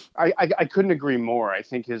 I couldn't agree more. I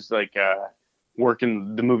think his work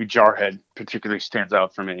in the movie Jarhead particularly stands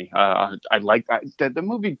out for me. I like that the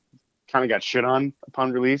movie kind of got shit on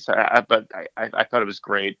upon release, but I thought it was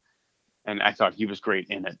great, and I thought he was great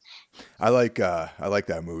in it. I like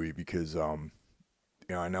that movie because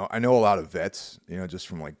I know a lot of vets, just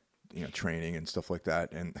from like training and stuff like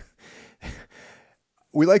that, and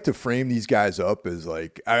we like to frame these guys up as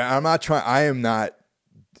like I am not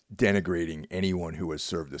denigrating anyone who has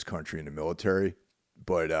served this country in the military,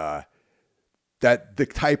 but that the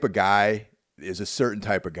type of guy is a certain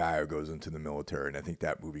type of guy who goes into the military, and I think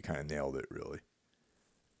that movie kind of nailed it, really.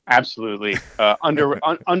 Absolutely,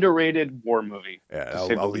 underrated war movie. Yeah,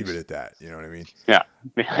 I'll leave it at that. You know what I mean? Yeah.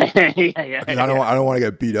 I don't want to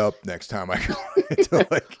get beat up next time I go into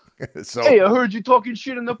like. So, hey, I heard you talking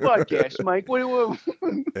shit on the podcast, Mike. What?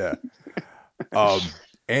 Yeah.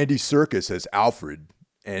 Andy Serkis as Alfred,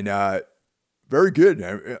 and very good.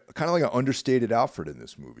 Kind of like an understated Alfred in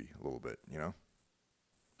this movie, a little bit.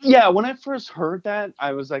 Yeah, when I first heard that,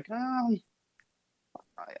 I was like, not.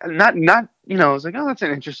 I was like, oh, that's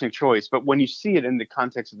an interesting choice. But when you see it in the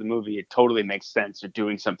context of the movie, it totally makes sense. They're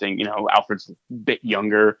doing something. Alfred's a bit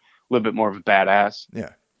younger, a little bit more of a badass.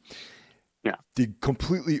 Yeah. Yeah. The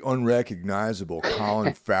completely unrecognizable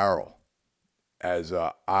Colin Farrell as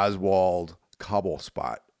Oswald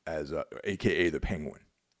Cobblepot as AKA the Penguin.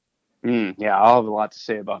 Yeah, I'll have a lot to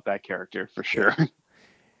say about that character for sure. Yeah.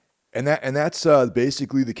 And that's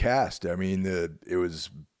basically the cast. I mean, it was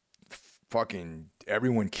fucking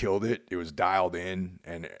everyone killed it. It was dialed in,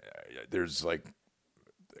 and there's like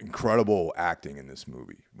incredible acting in this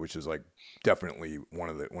movie, which is like definitely one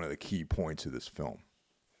of the key points of this film.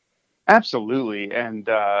 Absolutely, and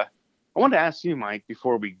I wanted to ask you, Mike,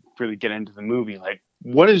 before we really get into the movie, like,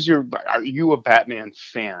 are you a Batman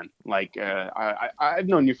fan? Like, I've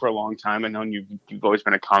known you for a long time. I've known you've always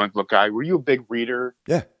been a comic book guy. Were you a big reader?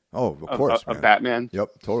 Yeah. Oh, of course, of Batman.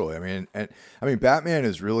 Yep, totally. I mean, Batman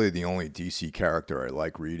is really the only DC character I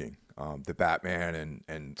like reading. The Batman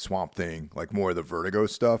and Swamp Thing, like more of the Vertigo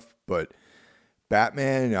stuff. But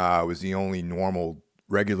Batman was the only normal,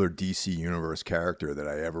 regular DC universe character that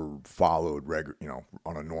I ever followed,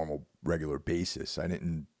 on a normal, regular basis. I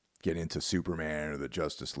didn't get into Superman or the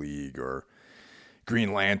Justice League or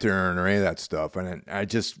Green Lantern or any of that stuff. And I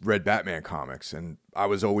just read Batman comics, and I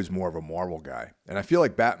was always more of a Marvel guy. And I feel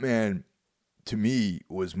like Batman, to me,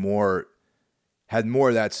 had more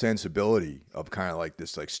of that sensibility of kind of like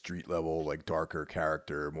this like street level, like darker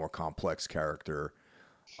character, more complex character.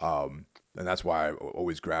 And that's why I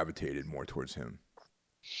always gravitated more towards him.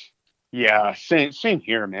 Yeah, same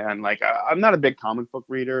here, man. Like, I'm not a big comic book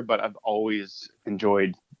reader, but I've always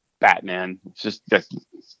enjoyed Batman. It's just that,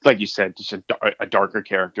 like you said, just a darker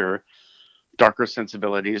character, darker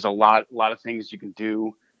sensibilities. A lot of things you can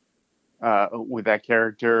do with that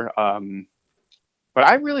character. But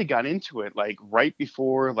I really got into it like right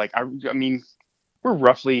before, like I mean, we're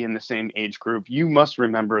roughly in the same age group. You must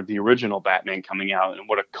remember the original Batman coming out and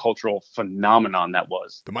what a cultural phenomenon that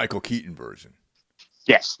was. The Michael Keaton version.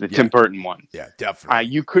 Yes, the Yeah. Tim Burton one. Yeah, definitely.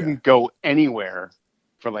 You couldn't go anywhere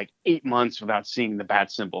for like 8 months without seeing the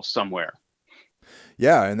bat symbol somewhere.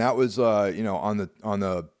 Yeah, and that was on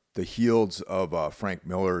the heels of Frank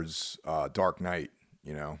Miller's Dark Knight,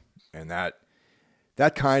 and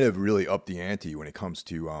that kind of really upped the ante when it comes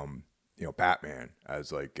to Batman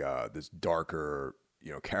as like this darker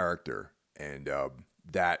character, and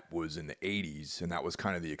that was in the 80s, and that was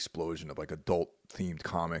kind of the explosion of like adult themed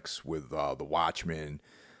comics with The Watchmen,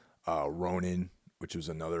 Ronin, which was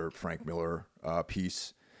another Frank Miller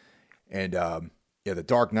piece, and the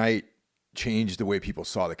Dark Knight changed the way people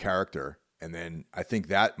saw the character, and then I think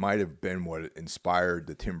that might have been what inspired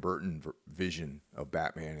the Tim Burton vision of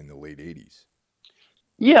Batman in the late 80s.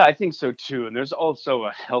 Yeah, I think so too. And there's also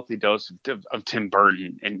a healthy dose of Tim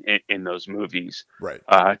Burton in those movies. Right.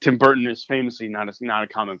 Tim Burton is famously not a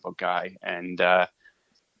comic book guy, and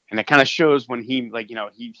it kind of shows when he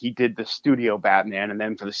he did the studio Batman, and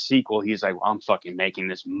then for the sequel he's like, well, I'm fucking making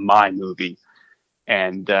this my movie,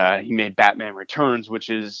 and he made Batman Returns, which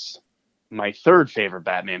is my third favorite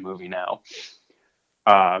Batman movie now.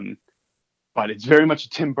 But it's very much a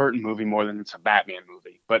Tim Burton movie more than it's a Batman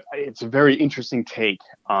movie. But it's a very interesting take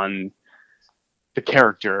on the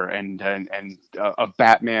character and of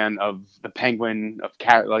Batman, of the Penguin,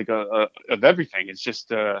 of everything. It's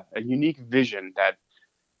just a unique vision that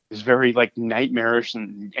is very like nightmarish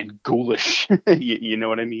and ghoulish. You know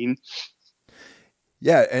what I mean?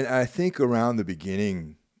 Yeah, and I think around the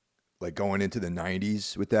beginning, like going into the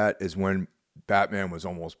 90s with that, is when Batman was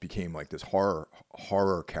almost became like this horror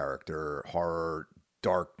character, horror,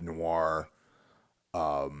 dark noir,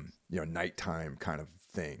 nighttime kind of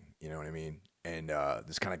thing. You know what I mean? And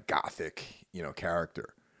this kind of gothic,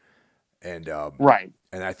 character. And right.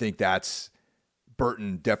 And I think that's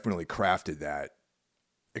Burton definitely crafted that.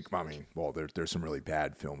 I mean, well, there's some really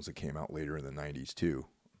bad films that came out later in the 90s too.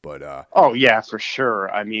 But oh yeah, for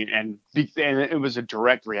sure. I mean, and it was a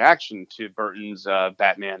direct reaction to Burton's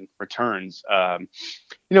Batman Returns. I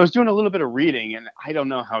was doing a little bit of reading, and I don't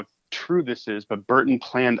know how true this is, but Burton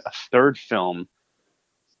planned a third film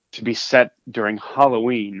to be set during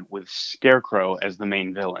Halloween with Scarecrow as the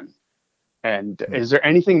main villain. And is there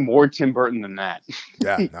anything more Tim Burton than that?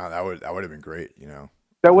 Yeah, no, that would have been great.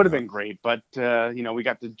 That would have been great, but we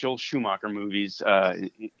got the Joel Schumacher movies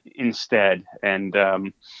instead. And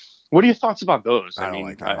what are your thoughts about those? I don't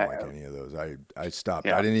like any of those. I stopped.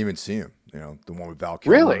 Yeah. I didn't even see them. The one with Val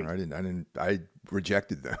Kilmer. Really? I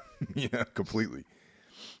rejected them. Completely.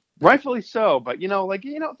 Rightfully so, but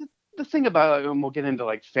the thing about it, and we'll get into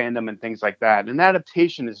like fandom and things like that. An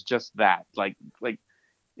adaptation is just that, like.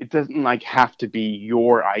 It doesn't like have to be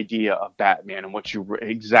your idea of Batman and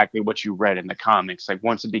exactly what you read in the comics. Like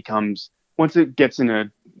once it gets in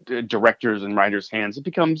a directors and writers' hands, it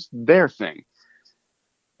becomes their thing.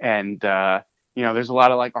 And there's a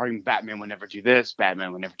lot of like arguing Batman would never do this,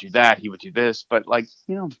 Batman would never do that, he would do this, but like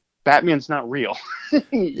Batman's not real.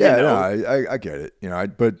 I get it.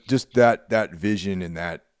 But just that vision and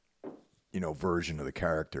that version of the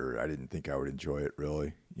character, I didn't think I would enjoy it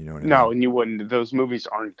really. You know what I mean? No, and you wouldn't. Those movies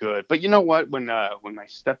aren't good. But you know what? When my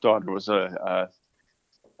stepdaughter was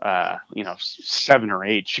 7 or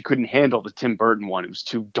 8, she couldn't handle the Tim Burton one. It was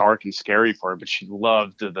too dark and scary for her. But she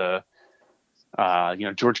loved the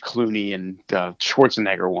George Clooney and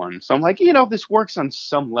Schwarzenegger one. So I'm like, this works on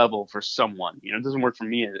some level for someone. It doesn't work for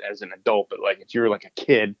me as an adult, but like if you're like a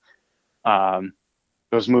kid,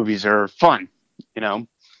 those movies are fun.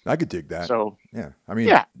 I could dig that. So yeah, I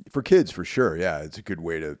mean, for kids for sure. Yeah, it's a good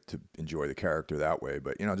way to enjoy the character that way.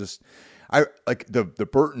 But I like the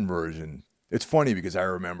Burton version. It's funny because I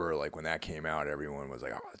remember like when that came out, everyone was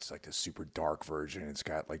like, "Oh, it's like this super dark version. It's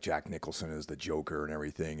got like Jack Nicholson as the Joker and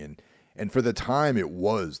everything." And for the time, it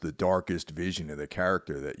was the darkest vision of the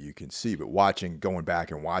character that you can see. But going back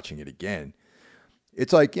and watching it again,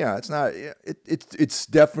 it's like, yeah, it's not. It's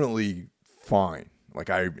definitely fine. Like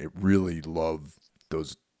I really love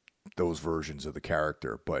those versions of the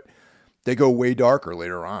character, but they go way darker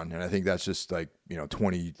later on. And I think that's just like,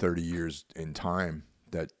 20, 30 years in time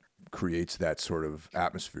that creates that sort of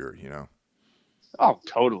atmosphere, Oh,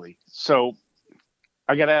 totally. So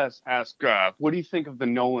I got to ask, what do you think of the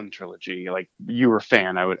Nolan trilogy? Like you were a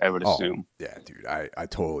fan, I would assume. Yeah, dude, I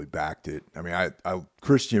totally backed it. I mean, I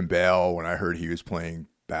Christian Bale, when I heard he was playing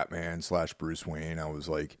Batman / Bruce Wayne, I was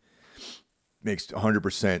like, makes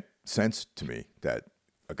 100% sense to me that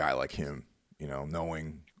a guy like him,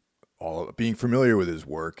 knowing being familiar with his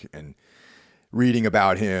work and reading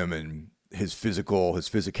about him and his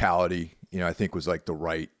physicality, I think was like the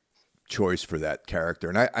right choice for that character.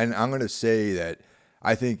 And I'm going to say that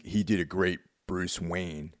I think he did a great Bruce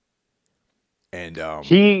Wayne. And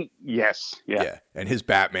yes, yeah. yeah, and his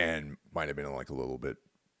Batman might have been like a little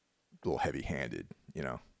heavy-handed,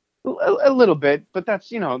 A little bit, but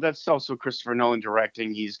that's also Christopher Nolan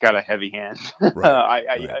directing. He's got a heavy hand.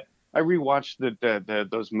 Right. I rewatched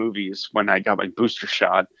those movies when I got my booster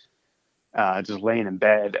shot, just laying in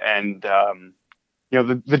bed, and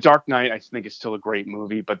the Dark Knight I think is still a great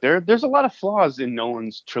movie, but there's a lot of flaws in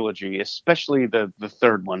Nolan's trilogy, especially the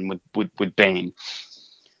third one with Bane.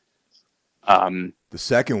 The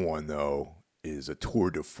second one though is a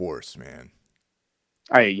tour de force, man.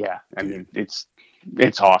 I mean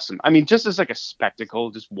it's awesome. I mean, just as like a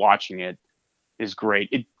spectacle, just watching it is great.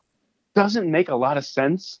 It doesn't make a lot of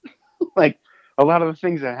sense. Like a lot of the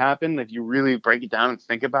things that happen, if you really break it down and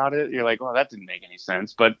think about it, you're like, well, that didn't make any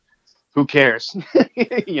sense, but who cares?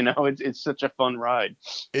 It's such a fun ride.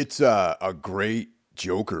 It's a great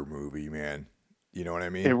Joker movie, man. You know what I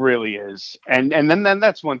mean? It really is. And then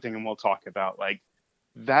that's one thing, and we'll talk about like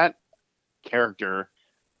that character.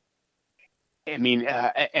 I mean,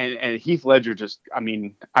 and Heath Ledger just, I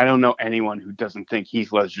mean, I don't know anyone who doesn't think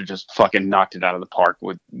Heath Ledger just fucking knocked it out of the park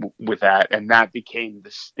with that. And that became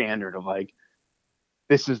the standard of like,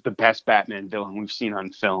 this is the best Batman villain we've seen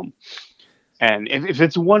on film. And if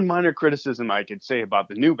it's one minor criticism I could say about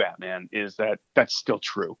the new Batman is that that's still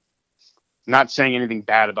true. Not saying anything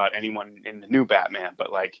bad about anyone in the new Batman,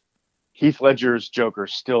 but like Heath Ledger's Joker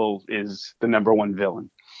still is the number one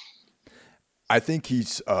villain. I think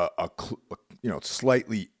he's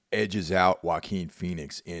slightly edges out Joaquin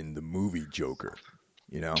Phoenix in the movie Joker.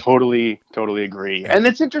 Totally agree. And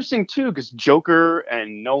it's interesting too because Joker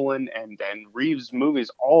and Nolan and Reeves movies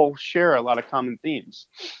all share a lot of common themes.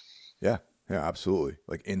 Yeah, absolutely.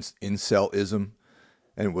 Like incelism,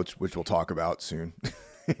 and which we'll talk about soon.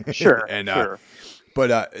 Sure, and sure.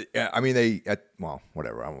 But I mean well,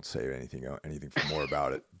 whatever. I won't say anything more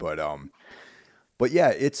about it. But yeah,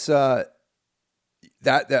 it's so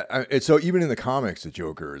even in the comics, the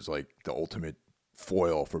Joker is like the ultimate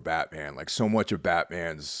foil for Batman. Like so much of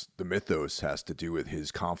Batman's the mythos has to do with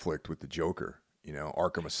his conflict with the Joker.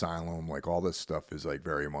 Arkham Asylum, like all this stuff is like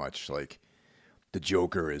very much like the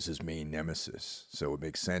Joker is his main nemesis. So it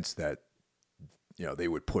makes sense that they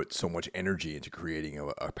would put so much energy into creating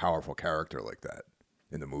a powerful character like that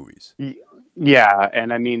in the movies. Yeah,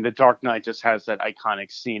 and I mean, The Dark Knight just has that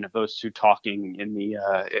iconic scene of those two talking in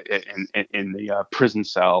the prison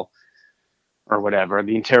cell or whatever,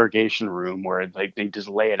 the interrogation room, where like they just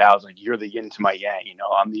lay it out as like you're the yin to my yang.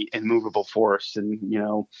 I'm the immovable force, and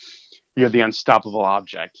you're the unstoppable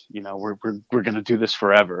object. We're gonna do this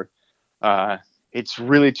forever. It's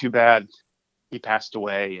really too bad he passed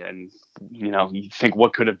away, and you think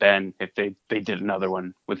what could have been if they did another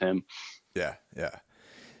one with him. Yeah.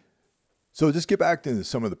 So just get back to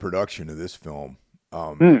some of the production of this film.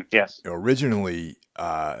 Yes. Originally,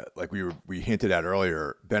 like we hinted at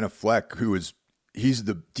earlier, Ben Affleck, he's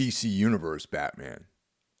the DC Universe Batman.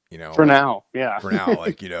 For now, yeah. For now,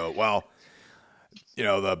 like the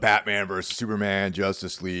Batman versus Superman,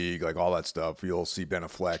 Justice League, like all that stuff. You'll see Ben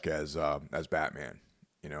Affleck as Batman.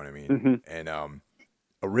 You know what I mean? Mm-hmm. And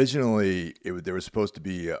originally, there was supposed to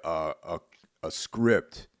be a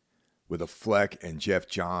script with Affleck and Jeff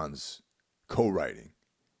Johns co-writing,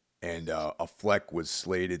 and Affleck was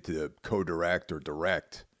slated to co-direct or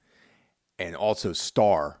direct, and also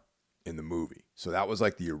star in the movie. So that was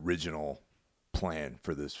like the original plan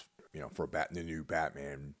for this, for the new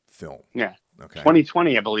Batman film. Yeah. Okay.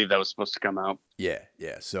 2020, I believe that was supposed to come out. Yeah.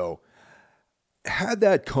 So had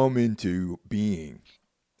that come into being,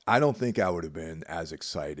 I don't think I would have been as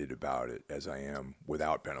excited about it as I am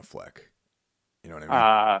without Ben Affleck. You know what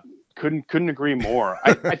I mean? Couldn't agree more.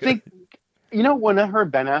 I think, when I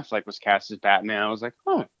heard Ben Affleck was cast as Batman, I was like,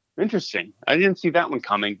 oh, interesting. I didn't see that one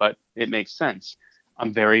coming, but it makes sense.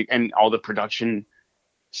 And all the production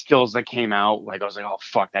stills that came out, like I was like, oh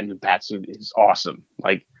fuck, that new Batsuit is awesome.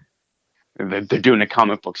 Like they're doing a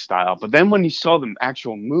comic book style. But then when you saw the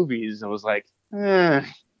actual movies, I was like,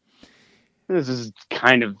 this is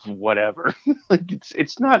kind of whatever. Like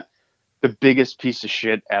it's not the biggest piece of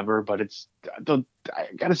shit ever, but I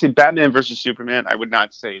gotta say, Batman versus Superman, I would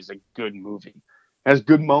not say is a good movie. It has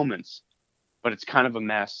good moments, but it's kind of a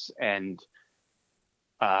mess and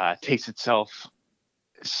takes itself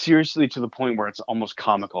seriously to the point where it's almost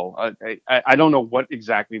comical. I don't know what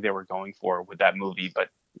exactly they were going for with that movie, but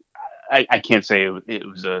I can't say it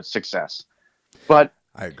was a success. But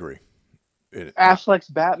I agree. Affleck's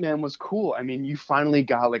Batman was cool. I mean, you finally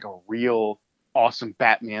got like a real awesome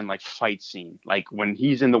Batman like fight scene. Like when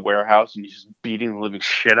he's in the warehouse and he's just beating the living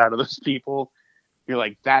shit out of those people. You're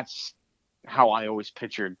like, that's how I always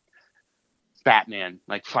pictured Batman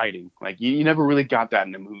like fighting. Like you never really got that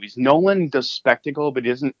in the movies. Nolan does spectacle, but he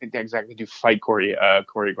doesn't exactly do fight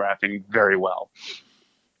choreographing very well.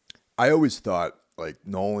 I always thought like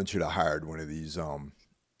Nolan should have hired one of these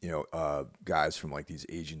guys from like these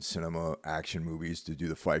Asian cinema action movies to do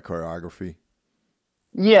the fight choreography.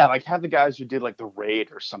 Yeah, like have the guys who did like the Raid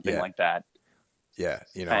or something Yeah. like that. Yeah,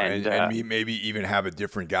 And maybe even have a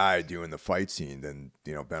different guy doing the fight scene than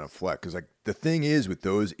Ben Affleck, because like the thing is with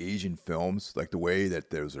those Asian films, like the way that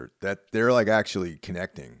they're like actually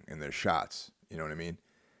connecting in their shots. You know what I mean?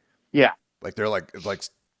 yeah, Like they're like it's like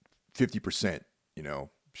 50%,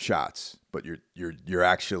 shots, but you're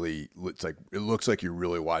actually it's like it looks like you're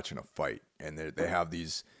really watching a fight, and they have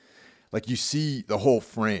these like you see the whole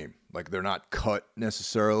frame, like they're not cut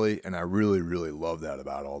necessarily, and I really really love that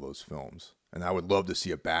about all those films. And I would love to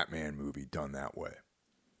see a Batman movie done that way.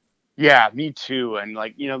 yeah, me too. And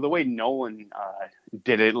like the way Nolan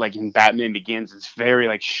did it, like in Batman Begins, it's very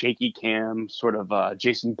like shaky cam, sort of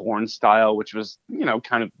Jason Bourne style, which was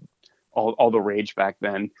kind of all the rage back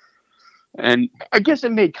then. And I guess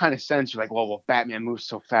it made kind of sense. You're like, well, Batman moves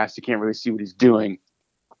so fast, you can't really see what he's doing.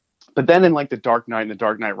 But then in like The Dark Knight and The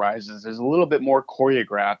Dark Knight Rises, there's a little bit more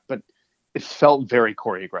choreographed, but it felt very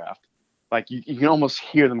choreographed. Like you can almost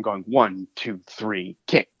hear them going 1, 2, 3,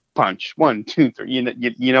 kick, punch, 1, 2, 3.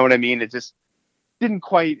 You know what I mean? It just didn't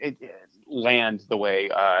quite land the way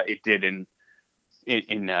it did in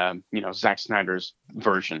Zack Snyder's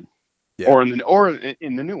version, Yeah. or in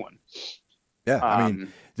the new one. Yeah, I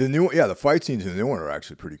mean the fight scenes in the new one are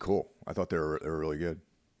actually pretty cool. I thought they were really good.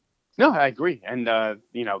 No, I agree. And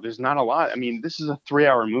there's not a lot. I mean, this is a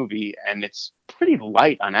 3-hour movie, and it's pretty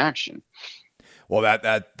light on action. Well,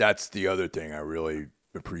 that's the other thing I really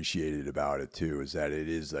appreciated about it too, is that it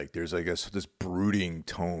is like there's like this brooding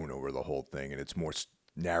tone over the whole thing, and it's more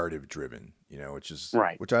narrative driven, which is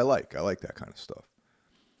Right. which I like. I like that kind of stuff.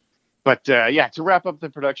 But to wrap up the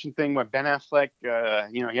production thing, with Ben Affleck,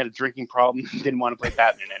 he had a drinking problem, didn't want to play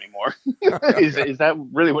Batman anymore. Is that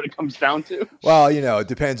really what it comes down to? Well, it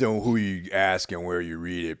depends on who you ask and where you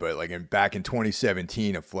read it. But like back in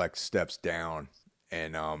 2017, Affleck steps down,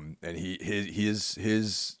 and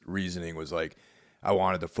his reasoning was like, I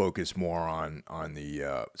wanted to focus more on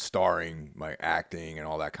the starring, my acting, and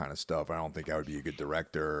all that kind of stuff. I don't think I would be a good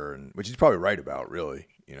director, and which he's probably right about, really.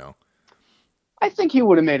 I think he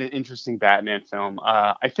would have made an interesting Batman film.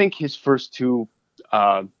 I think his first two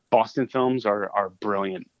Boston films are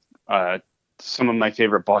brilliant. Some of my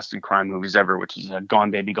favorite Boston crime movies ever, which is Gone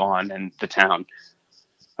Baby Gone and The Town,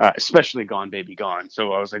 especially Gone Baby Gone.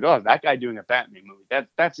 So I was like, oh, that guy doing a Batman movie,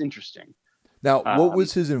 that's interesting. Now, what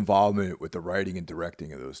was his involvement with the writing and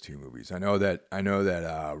directing of those two movies? I know that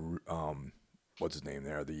what's his name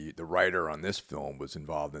there? The writer on this film was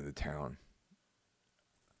involved in The Town.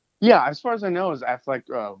 Yeah, as far as I know, is Affleck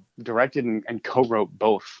directed and co-wrote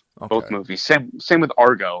both movies. Same with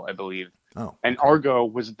Argo, I believe. Oh, and Argo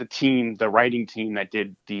was the writing team that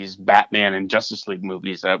did these Batman and Justice League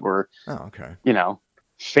movies that were,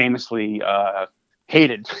 famously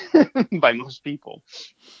hated by most people.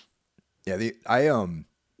 Yeah, I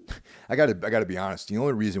gotta be honest. The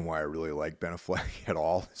only reason why I really like Ben Affleck at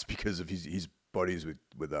all is because of he's buddies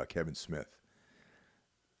with Kevin Smith.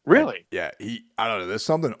 Really? Yeah, I don't know. There's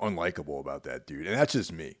something unlikable about that dude, and that's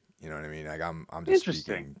just me. You know what I mean? Like I'm just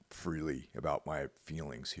speaking freely about my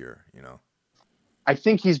feelings here. I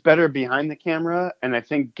think he's better behind the camera, and I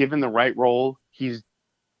think given the right role, he's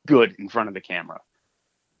good in front of the camera.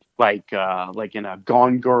 Like in a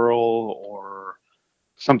Gone Girl or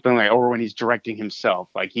something or when he's directing himself,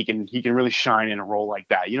 like he can really shine in a role like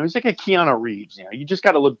that. He's like a Keanu Reeves. You just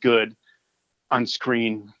got to look good on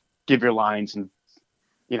screen, give your lines, and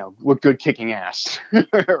look good kicking ass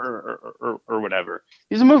or whatever.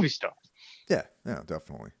 He's a movie star. Yeah,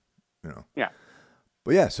 definitely. Yeah.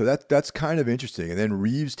 But yeah, so that's kind of interesting. And then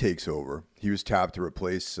Reeves takes over. He was tapped to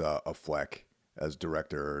replace Affleck as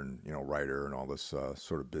director and writer and all this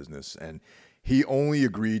sort of business. And he only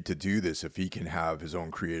agreed to do this if he can have his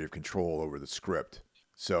own creative control over the script.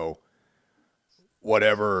 So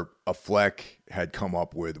whatever Affleck had come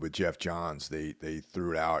up with Jeff Johns, they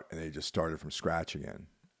threw it out and they just started from scratch again.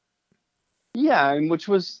 Yeah, and which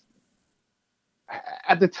was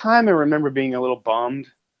at the time I remember being a little bummed,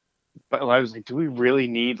 but I was like, do we really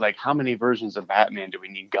need how many versions of Batman do we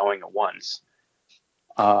need going at once?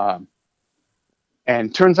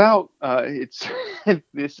 And turns out it's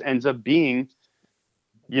this ends up being,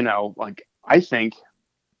 like I think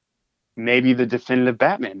maybe the definitive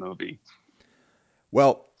Batman movie.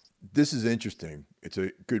 Well, this is interesting. It's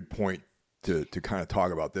a good point to kind of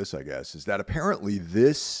talk about this, I guess, is that apparently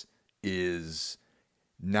this is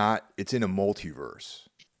not, it's in a multiverse.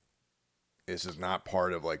 This is not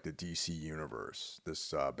part of like the DC universe,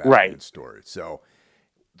 this Batman Right. story. So,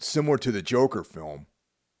 similar to the Joker film,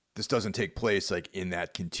 this doesn't take place like in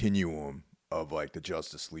that continuum of like the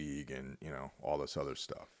Justice League and, all this other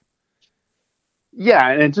stuff. Yeah,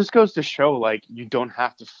 and it just goes to show like you don't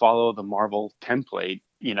have to follow the Marvel template.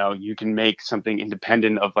 You can make something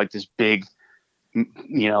independent of like this big,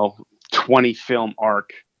 you know, 20 film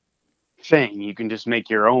arc thing. You can just make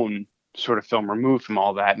your own sort of film removed from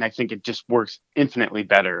all that. And I think it just works infinitely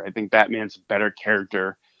better. I think Batman's a better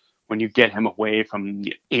character when you get him away from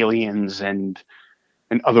the aliens and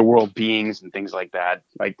otherworld beings and things like that.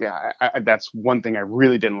 Like, yeah, that's one thing I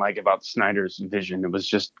really didn't like about Snyder's vision. It was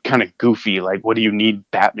just kind of goofy. Like, what do you need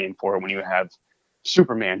Batman for when you have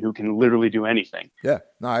Superman who can literally do anything? Yeah,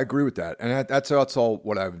 no, I agree with that, and that's all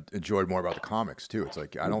what I've enjoyed more about the comics too. It's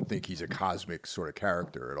like I don't think he's a cosmic sort of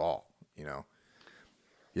character at all.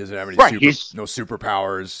 He doesn't have any Right. He's no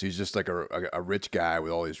superpowers. He's just like a rich guy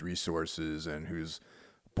with all these resources and who's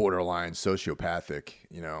borderline sociopathic.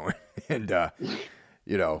 And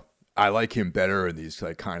I like him better in these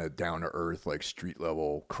like kind of down to earth, like street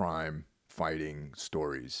level crime fighting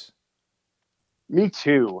stories. Me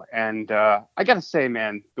too. And I gotta say,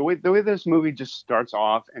 man, the way this movie just starts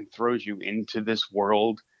off and throws you into this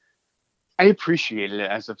world, I appreciate it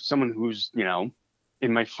as of someone who's,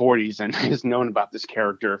 in my 40s and has known about this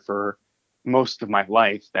character for most of my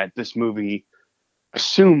life, that this movie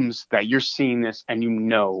assumes that you're seeing this and you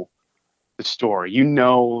know the story. You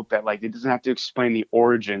know that like it doesn't have to explain the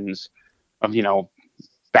origins of,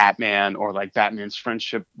 Batman, or like Batman's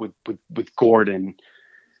friendship with Gordon,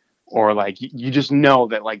 or like you just know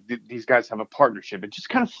that like these guys have a partnership. It just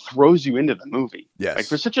kind of throws you into the movie. Like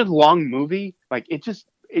for Yes. such a long movie, like it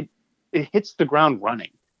hits the ground running.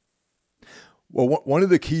 Well, one of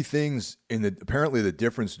the key things apparently the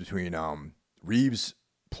difference between Reeves'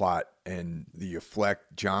 plot and the Fleck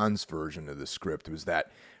John's version of the script was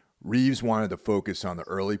that Reeves wanted to focus on the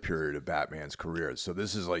early period of Batman's career. So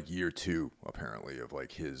this is like year 2, apparently, of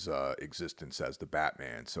like his existence as the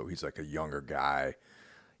Batman. So he's like a younger guy.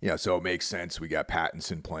 So it makes sense. We got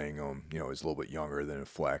Pattinson playing him. He's a little bit younger than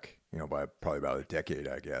Fleck. By probably about a decade,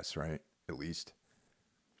 I guess, right? At least.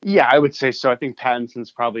 Yeah, I would say so. I think Pattinson's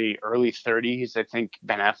probably early 30s. I think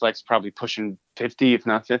Ben Affleck's probably pushing 50, if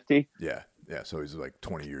not 50. Yeah, yeah. So he's like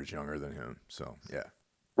 20 years younger than him. So yeah.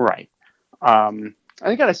 Right.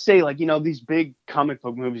 I gotta say, like, these big comic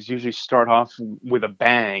book movies usually start off with a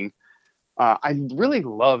bang. I really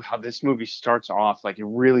love how this movie starts off. Like, it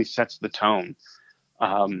really sets the tone.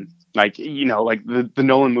 Like, like the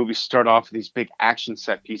Nolan movies start off with these big action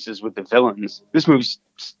set pieces with the villains. This movie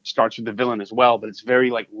starts with the villain as well, but it's very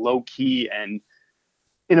like low key and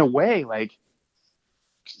in a way like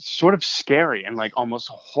sort of scary and like almost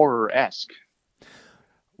horror esque.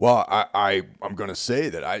 Well, I'm going to say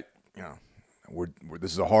that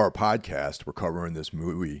this is a horror podcast. We're covering this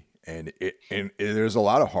movie, and there's a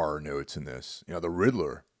lot of horror notes in this. The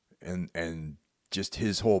Riddler and just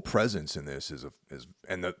his whole presence in this is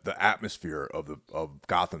and the atmosphere of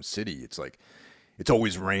Gotham City. It's like it's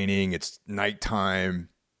always raining. It's nighttime.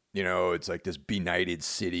 It's like this benighted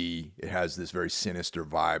city. It has this very sinister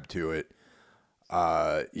vibe to it.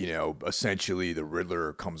 Essentially the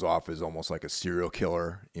Riddler comes off as almost like a serial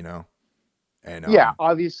killer. And Yeah,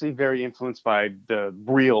 obviously very influenced by the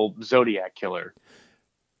real Zodiac killer.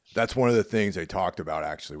 that's one of the things they talked about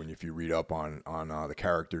actually if you read up on the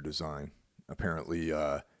character design. Apparently,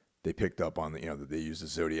 they picked up on that they use the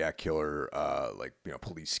Zodiac killer, like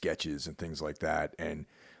police sketches and things like that, and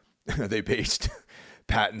they based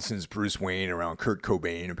Pattinson's Bruce Wayne around Kurt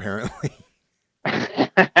Cobain. Apparently,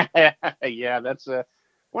 Yeah, that's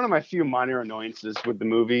one of my few minor annoyances with the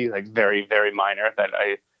movie. Like very very minor that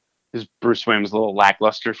his Bruce Wayne was a little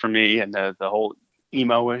lackluster for me, and the whole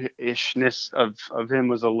emo-ishness of him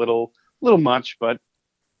was a little much, but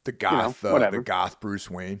the whatever. goth Bruce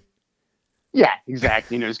Wayne. Yeah,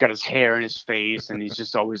 exactly. He's got his hair in his face, and he's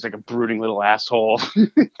just always like a brooding little asshole.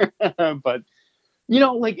 But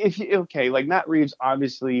like like Matt Reeves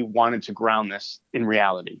obviously wanted to ground this in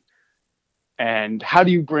reality. And how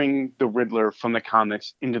do you bring the Riddler from the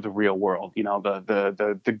comics into the real world?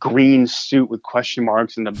 The green suit with question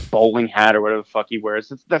marks and the bowling hat or whatever the fuck he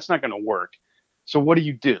wears. That's not going to work. So what do?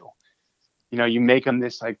 You make him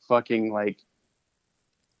this like fucking like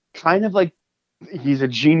kind of like he's a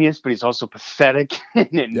genius, but he's also pathetic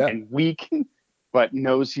and, Yeah. and weak, but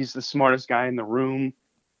knows he's the smartest guy in the room.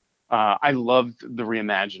 I loved the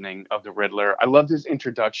reimagining of the Riddler. I loved his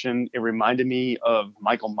introduction. It reminded me of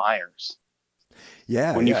Michael Myers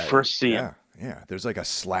Yeah, when you yeah, first see him. yeah. There's like a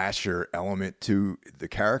slasher element to the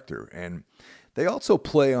character, and they also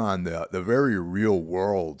play on the very real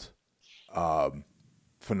world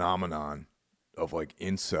phenomenon of like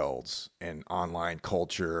incels and online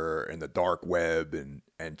culture and the dark web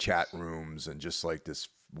and chat rooms and just like this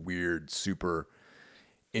weird super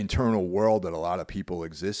internal world that a lot of people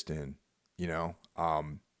exist in, you know,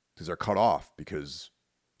 because they're cut off because,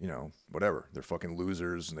 you know, whatever, they're fucking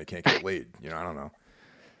losers and they can't get laid. You know, I don't know.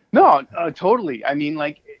 No, totally. I mean,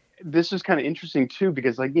 like, this is kind of interesting too,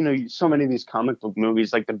 because, like, so many of these comic book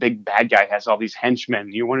movies, like, the big bad guy has all these henchmen.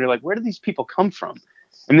 And you wonder, like, where do these people come from?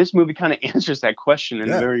 And this movie kind of answers that question in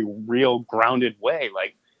a Yeah. very real, grounded way.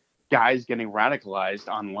 Like, guys getting radicalized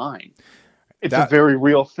online. It's a very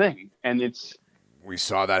real thing, and we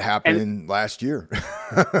saw that happen last year.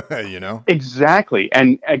 You know, exactly.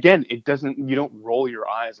 And again, you don't roll your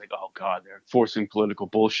eyes like, oh god, they're forcing political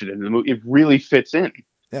bullshit into the movie. It really fits in,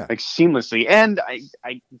 yeah, like, seamlessly. And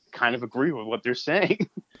I kind of agree with what they're saying.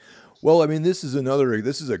 Well, I mean, this is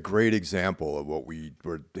a great example of what we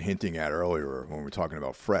were hinting at earlier when we were talking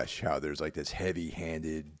about Fresh, how there's like this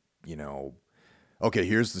heavy-handed, you know, okay,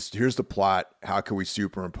 here's the plot. How can we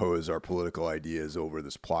superimpose our political ideas over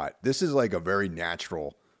this plot? This is like a very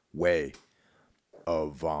natural way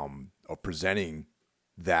of presenting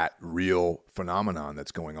that real phenomenon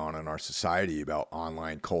that's going on in our society about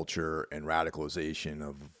online culture and radicalization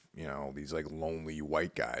of, you know, these like lonely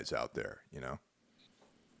white guys out there, you know.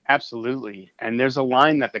 Absolutely. And there's a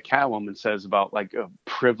line that the Catwoman says about, like,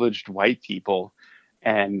 privileged white people.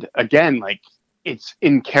 And again, like, it's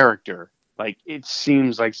in character. Like, it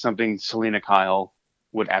seems like something Selena Kyle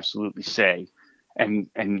would absolutely say. And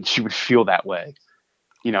she would feel that way.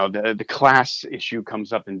 You know, the class issue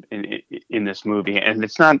comes up in this movie, and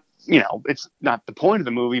it's not, it's not the point of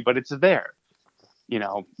the movie, but it's there. You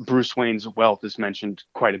know, Bruce Wayne's wealth is mentioned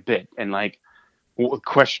quite a bit. And, like,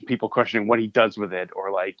 people questioning what he does with it,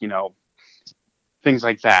 or, like, things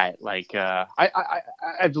like that. Like,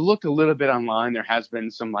 I've looked a little bit online. There has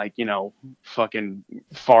been some, like, fucking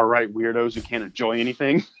far right weirdos who can't enjoy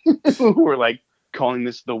anything who are, like, calling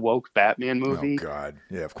this the woke Batman movie. Oh God,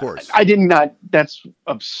 yeah, of course. I did not. That's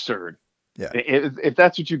absurd. Yeah. If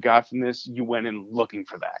that's what you got from this, you went in looking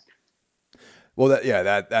for that. Well,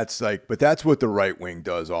 that's like, but that's what the right wing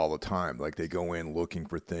does all the time. Like, they go in looking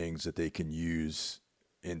for things that they can use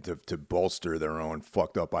to bolster their own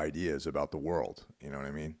fucked up ideas about the world. You know what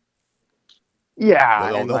I mean?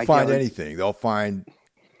 Yeah, They'll find anything. They'll find.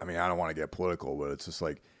 I mean, I don't want to get political, but it's just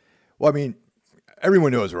like, well, I mean,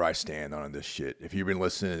 everyone knows where I stand on this shit. If you've been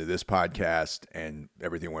listening to this podcast and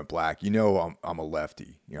everything went black, you know I'm a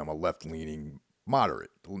lefty. You know, I'm a left-leaning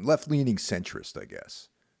moderate, left-leaning centrist, I guess.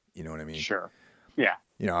 You know what I mean? Sure. Yeah.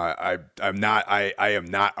 You know, I am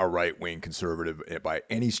not a right-wing conservative by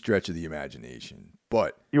any stretch of the imagination.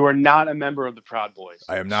 But you are not a member of the Proud Boys.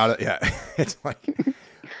 I am not. It's like,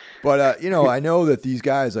 but I know that these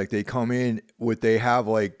guys, like, they come in they have,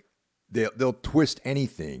 like, they'll twist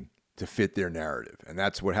anything to fit their narrative, and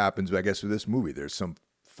that's what happens, I guess, with this movie. There's some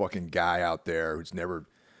fucking guy out there who's never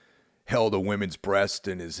held a woman's breast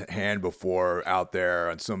in his hand before out there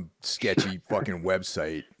on some sketchy fucking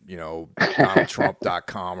website, you know,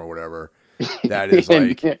 DonaldTrump.com or whatever. That is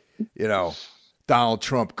like, you know,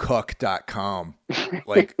 DonaldTrumpCuck.com,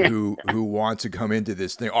 like, who wants to come into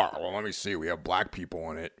this thing. Oh, well, let me see. We have black people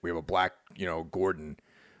in it. We have a black, Gordon.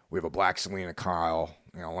 We have a black Selena Kyle.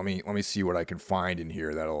 You know, let me see what I can find in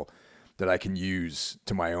here that I can use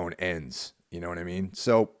to my own ends. You know what I mean?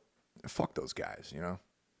 So fuck those guys, you know?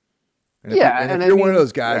 And if you're one of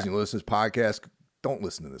those guys and you listen to this podcast, don't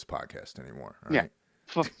listen to this podcast anymore. All right?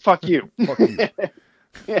 Fuck you. Fuck you.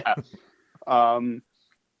 Yeah.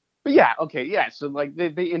 But yeah, okay, yeah. So, like,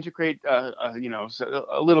 they integrate,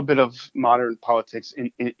 a little bit of modern politics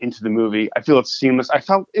into the movie. I feel it's seamless. I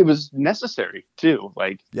felt it was necessary too.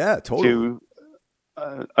 Like, yeah, totally.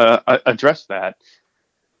 To address that.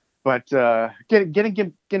 But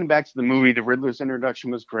getting back to the movie, the Riddler's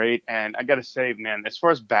introduction was great, and I gotta say, man, as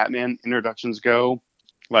far as Batman introductions go,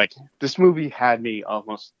 like, this movie had me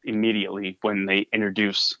almost immediately when they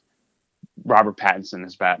introduced Robert Pattinson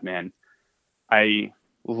as Batman. I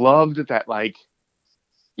loved that, like,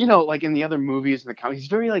 like in the other movies in the comics, he's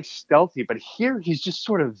very, like, stealthy, but here he's just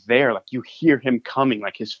sort of there. Like, you hear him coming,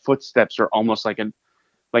 like his footsteps are almost like an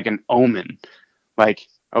omen. Like,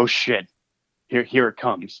 oh shit, here it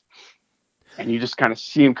comes. and you just kind of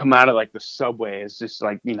see him come out of like the subway. It's just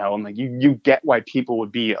like, and like you get why people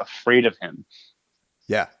would be afraid of him.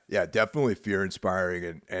 Yeah, yeah, definitely fear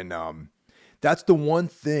inspiring, and that's the one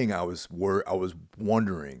thing I was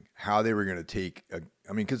wondering how they were going to take.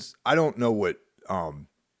 I mean, because I don't know what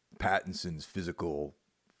Pattinson's physical,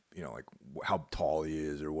 like how tall he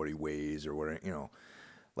is or what he weighs or what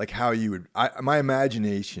like how you would. My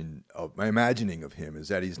imagining of him is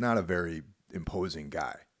that he's not a very imposing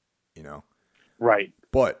guy, Right.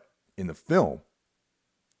 but in the film,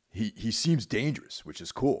 he seems dangerous, which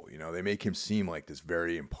is cool. They make him seem like this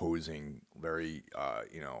very imposing, very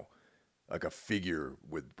like a figure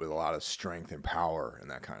with a lot of strength and power and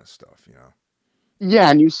that kind of stuff. Yeah,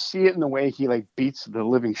 and you see it in the way he like beats the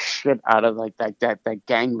living shit out of like that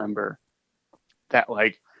gang member. That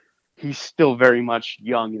like he's still very much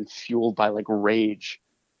young and fueled by like rage.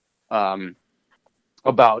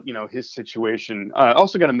 About his situation.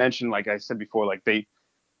 Also got to mention, like I said before, like they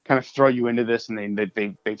kind of throw you into this, and they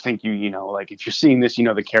think like if you're seeing this,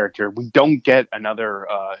 the character. We don't get another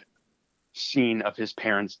scene of his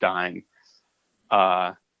parents dying,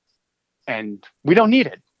 and we don't need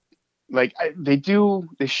it. Like they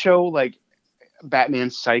show like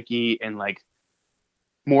Batman's psyche in like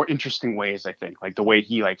more interesting ways. I think like the way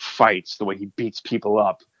he like fights, the way he beats people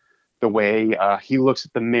up, the way he looks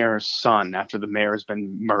at the mayor's son after the mayor has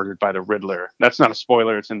been murdered by the Riddler. That's not a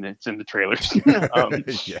spoiler. It's in the trailers.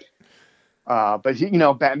 Yeah.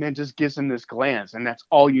 But Batman just gives him this glance, and that's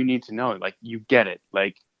all you need to know. Like you get it.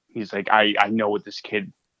 Like he's like, I know what this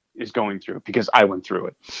kid is going through because I went through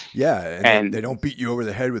it. Yeah, and they don't beat you over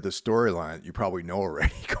the head with a storyline you probably know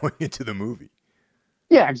already going into the movie.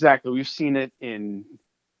 Yeah, exactly. We've seen it in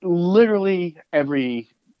literally every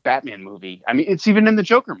Batman movie. I mean, it's even in the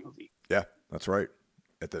Joker movie. Yeah, that's right.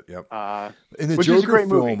 In the which is a Joker great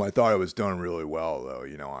film, movie. I thought it was done really well, though.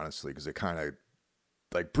 Honestly, because it kind of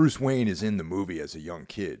like Bruce Wayne is in the movie as a young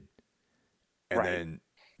kid, and then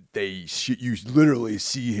you literally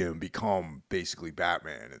see him become basically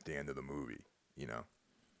Batman at the end of the movie.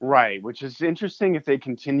 Right, which is interesting if they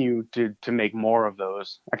continue to make more of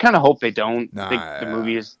those. I kind of hope they don't. I think the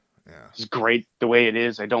movie is great the way it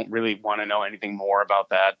is. I don't really want to know anything more about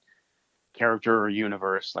that character or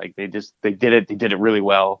universe. Like they did it really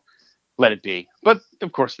well. Let it be. But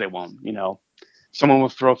of course they won't. Someone will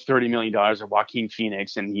throw $30 million at Joaquin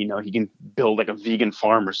Phoenix, and he can build like a vegan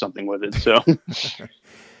farm or something with it. So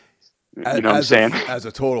what I'm saying? As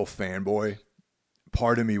a total fanboy,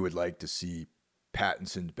 part of me would like to see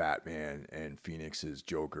Pattinson's Batman and Phoenix's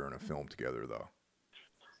Joker in a film together, though.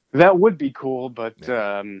 That would be cool, but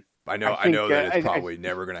I know that it's probably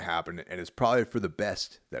never going to happen, and it's probably for the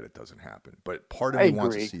best that it doesn't happen. But part of me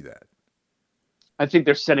wants to see that. I think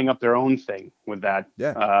they're setting up their own thing with that,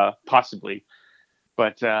 possibly.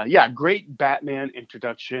 But great Batman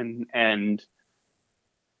introduction, and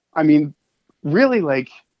I mean, really, like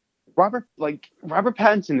Robert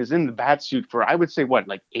Pattinson is in the bat suit for I would say what,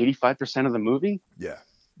 like 85% of the movie. Yeah,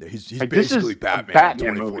 he's like, basically Batman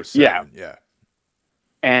 24/7. Yeah.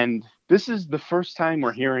 And this is the first time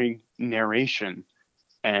we're hearing narration,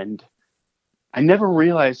 and I never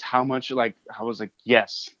realized how much I was like,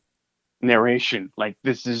 yes, narration. Like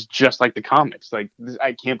this is just like the comics. Like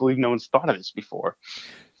I can't believe no one's thought of this before.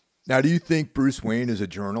 Now, do you think Bruce Wayne is a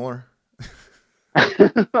journaler?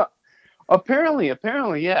 Apparently,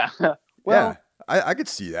 yeah. Well, yeah, I could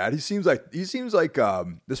see that. He seems like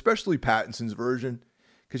especially Pattinson's version.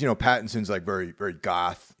 Because Pattinson's like very very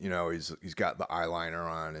goth. He's got the eyeliner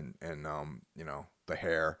on and the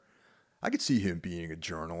hair. I could see him being a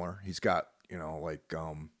journaler. He's got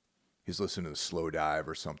he's listening to the Slow Dive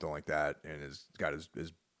or something like that, and has got his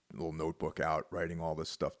little notebook out, writing all this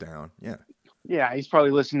stuff down. Yeah. Yeah, he's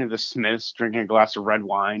probably listening to the Smiths, drinking a glass of red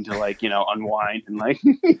wine to unwind and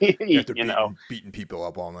beating people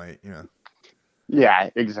up all night. Yeah. Yeah,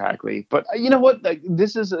 exactly. But you know what? Like,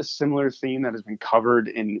 this is a similar theme that has been covered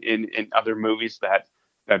in other movies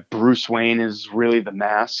that Bruce Wayne is really the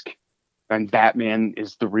mask and Batman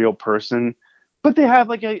is the real person. But they have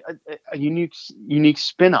like a unique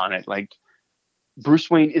spin on it. Like Bruce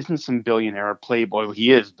Wayne isn't some billionaire or playboy. Well,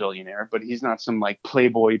 he is billionaire, but he's not some like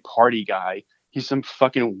playboy party guy. He's some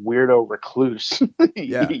fucking weirdo recluse.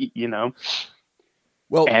 Yeah.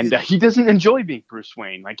 Well, and he doesn't enjoy being Bruce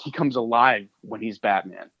Wayne. Like he comes alive when he's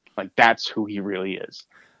Batman. Like that's who he really is.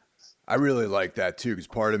 I really like that too, because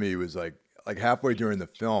part of me was like halfway during the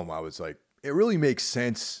film, I was like, it really makes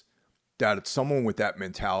sense that it's someone with that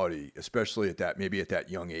mentality, especially at that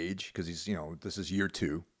young age, because he's this is year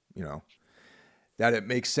 2, that it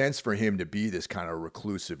makes sense for him to be this kind of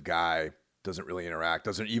reclusive guy doesn't really interact,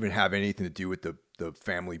 doesn't even have anything to do with the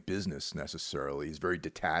family business necessarily. He's very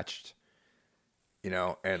detached,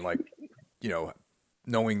 and like, you know,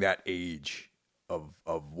 knowing that age of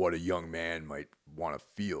what a young man might want to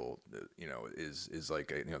feel, is like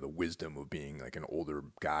the wisdom of being like an older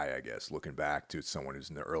guy, I guess, looking back to someone who's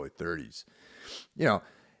in their early 30s. You know,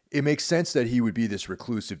 it makes sense that he would be this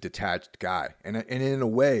reclusive, detached guy, and in a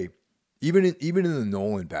way, even in the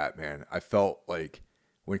Nolan Batman, I felt like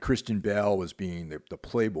when Christian Bale was being the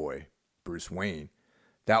playboy Bruce Wayne,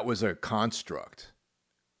 that was a construct,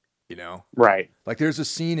 Right. Like there's a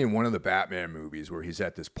scene in one of the Batman movies where he's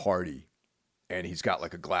at this party and he's got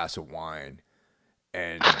like a glass of wine,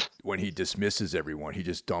 and when he dismisses everyone, he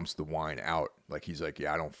just dumps the wine out. Like he's like,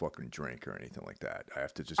 yeah, I don't fucking drink or anything like that. I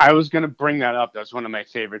have to just. I was gonna bring that up. That's one of my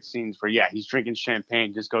favorite scenes where, yeah, he's drinking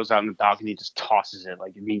champagne, just goes out in the balcony, just tosses it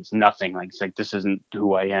like it means nothing. Like it's like, this isn't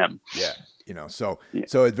who I am. Yeah, so Yeah.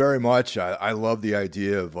 so it very much. I love the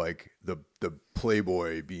idea of like the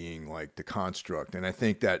playboy being like the construct, and I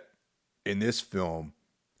think that in this film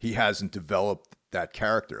he hasn't developed that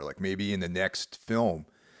character. Like maybe in the next film,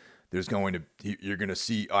 you're going to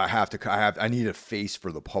see. I need a face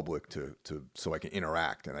for the public to so I can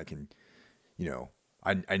interact and I can,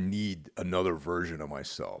 I need another version of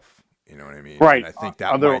myself. You know what I mean? Right. And I think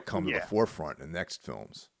that might come to the forefront in next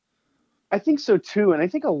films. I think so too, and I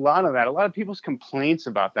think a lot of people's complaints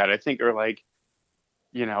about that, I think, are like,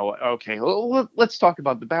 okay, well, let's talk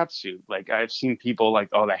about the bat suit. Like I've seen people like,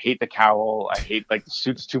 oh, I hate the cowl, I hate like the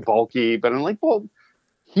suit's too bulky, but I'm like, well,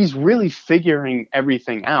 he's really figuring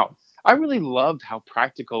everything out. I really loved how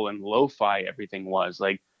practical and lo-fi everything was.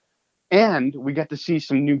 Like, and we got to see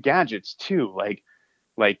some new gadgets too, like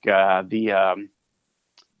the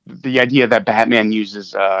idea that Batman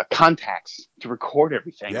uses contacts to record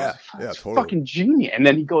everything. Yeah, totally. Fucking genius. And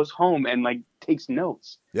then he goes home and like takes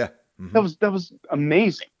notes. Yeah, mm-hmm. That was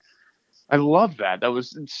amazing. I love that. That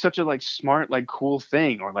was such a like smart, like cool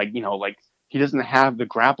thing. Or like, like he doesn't have the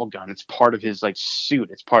grapple gun. It's part of his like suit.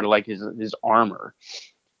 It's part of like his armor.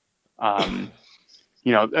 The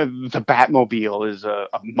Batmobile is a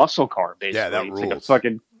muscle car, basically. Yeah, that it's rules. Like a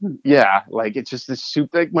fucking, yeah, like it's just this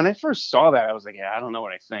suit. Like when I first saw that, I was like, yeah, I don't know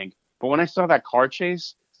what I think. But when I saw that car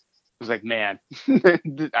chase, I was like, man,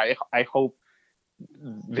 I hope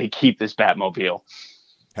they keep this Batmobile.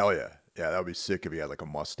 Hell yeah. Yeah, that would be sick if he had like a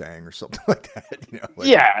Mustang or something like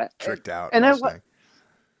that, tricked out and Mustang.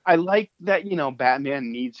 I like that,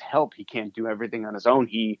 Batman needs help. He can't do everything on his own.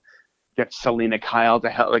 He gets Selena Kyle to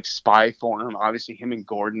help, like, spy for him. Obviously, him and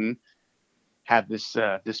Gordon have this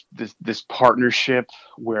partnership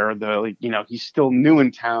where he's still new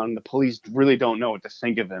in town. The police really don't know what to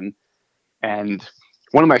think of him. And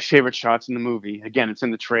one of my favorite shots in the movie, again, it's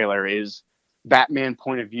in the trailer, is Batman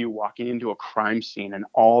point of view walking into a crime scene, and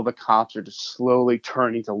all the cops are just slowly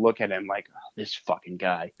turning to look at him like, oh, this fucking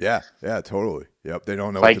guy. Yeah, totally. Yep, they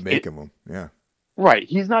don't know what to make of him. Yeah. Right.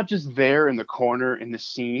 He's not just there in the corner in the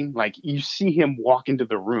scene. Like, you see him walk into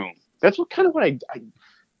the room. That's what I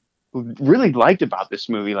really liked about this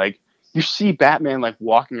movie. Like, you see Batman like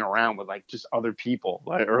walking around with like just other people,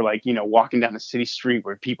 or like, walking down a city street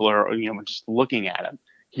where people are, just looking at him.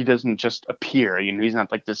 He doesn't just appear. He's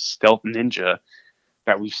not like this stealth ninja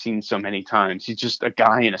that we've seen so many times. He's just a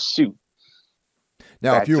guy in a suit.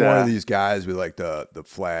 Now, if you're one of these guys with like the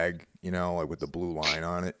flag, like with the blue line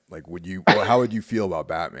on it, like how would you feel about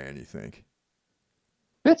Batman, you think?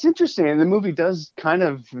 That's interesting. And the movie does kind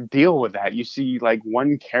of deal with that. You see like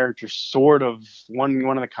one character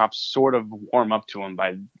one of the cops sort of warm up to him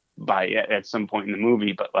by at some point in the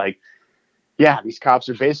movie. But like, yeah, these cops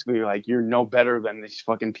are basically like, you're no better than these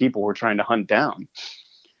fucking people we're trying to hunt down.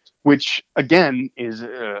 Which, again, is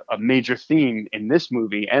a major theme in this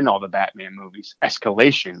movie and all the Batman movies.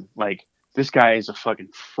 Escalation. Like, this guy is a fucking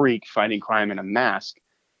freak fighting crime in a mask.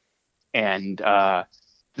 And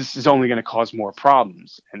this is only going to cause more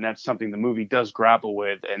problems. And that's something the movie does grapple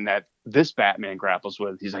with, and that this Batman grapples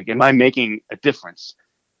with. He's like, am I making a difference?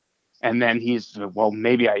 And then he's, well,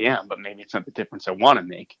 maybe I am, but maybe it's not the difference I want to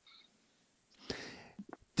make.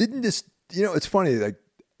 Didn't this, it's funny, like,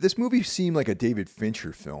 this movie seemed like a David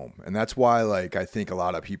Fincher film, and that's why, like, I think a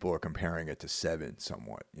lot of people are comparing it to Seven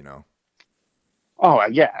somewhat, Oh,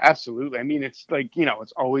 yeah, absolutely. I mean, it's like,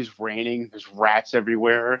 it's always raining. There's rats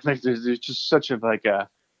everywhere. Like, there's just such a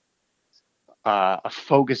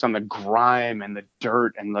focus on the grime and the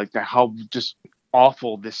dirt and like how just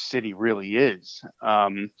awful this city really is.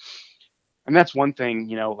 And that's one thing,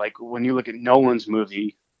 like when you look at Nolan's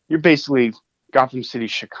movie, you're basically Gotham City,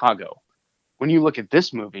 Chicago. When you look at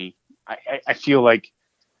this movie, I feel like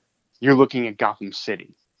you're looking at Gotham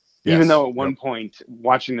City. Even Yes. though at Yep. one point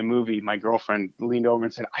watching the movie, my girlfriend leaned over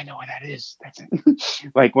and said, "I know what that is. That's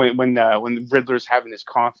it." Like when the Riddler's having his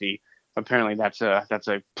coffee, apparently that's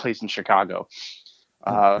a place in Chicago.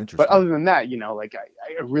 Oh, But interesting. other than that, like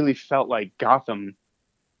I really felt like Gotham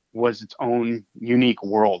was its own unique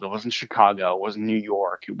world. It wasn't Chicago. It wasn't New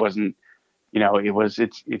York. It wasn't, it was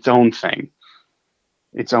its own thing.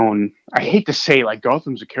 Its own. I hate to say like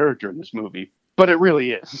Gotham's a character in this movie, but it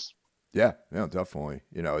really is. Yeah, yeah, definitely.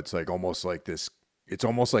 It's like almost like this. It's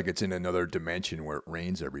almost like it's in another dimension where it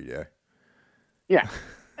rains every day. Yeah.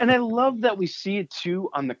 And I love that we see it too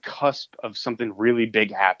on the cusp of something really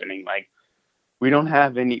big happening. Like we don't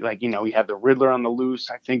have any like, we have the Riddler on the loose.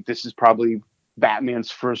 I think this is probably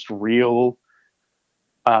Batman's first real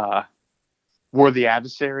uh worthy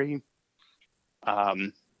adversary.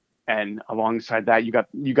 Um and alongside that you got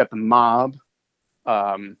the mob.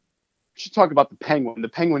 We should talk about the Penguin. The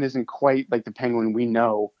Penguin isn't quite like the Penguin we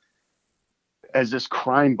know as this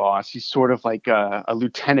crime boss. He's sort of like a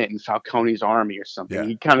lieutenant in Falcone's army or something. Yeah.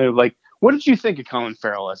 He kind of like. What did you think of Colin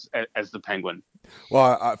Farrell as the Penguin?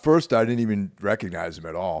 Well, at first I didn't even recognize him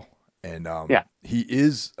at all, and Yeah, he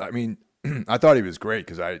is. I mean, I thought he was great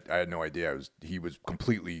because I had no idea he was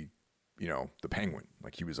completely, the Penguin.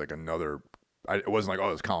 Like he was like another. It wasn't like,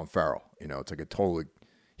 oh, it's Colin Farrell. It's like a totally.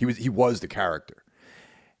 He was the character,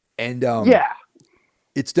 and yeah,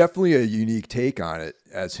 it's definitely a unique take on it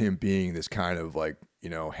as him being this kind of like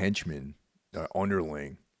henchman,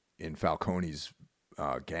 underling in Falcone's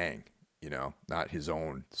gang. Not his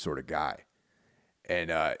own sort of guy, and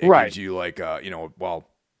it right. gives you like well,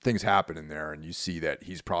 things happen in there, and you see that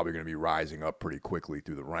he's probably going to be rising up pretty quickly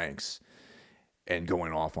through the ranks and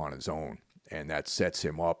going off on his own, and that sets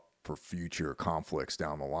him up for future conflicts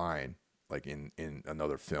down the line, like in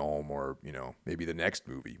another film or maybe the next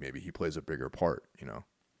movie. Maybe he plays a bigger part.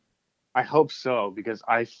 I hope so because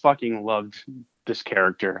I fucking loved this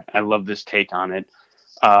character. I love this take on it.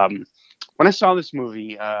 Um, when I saw this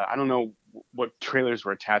movie, I don't know what trailers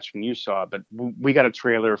were attached when you saw it, but we got a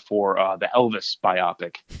trailer for the Elvis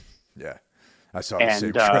biopic, Yeah, I saw the same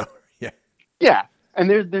and trailer. Yeah, yeah, and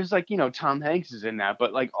there's like Tom Hanks is in that,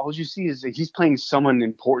 but like all you see is that he's playing someone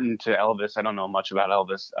important to Elvis. I don't know much about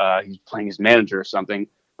Elvis. He's playing his manager or something,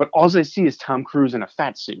 but all I see is Tom Cruise in a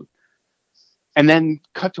fat suit. And then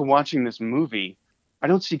cut to watching this movie, I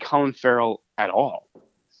don't see Colin Farrell at all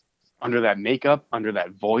under that makeup, under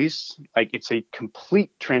that voice. Like it's a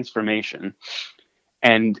complete transformation,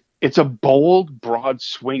 and it's a bold, broad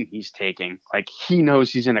swing he's taking. Like he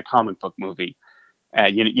knows he's in a comic book movie.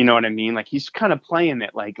 You know what I mean? Like he's kind of playing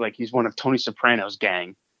it like he's one of Tony Soprano's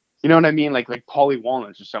gang. You know what I mean? Like Paulie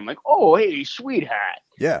Walnuts or something. Like, oh hey, sweetheart.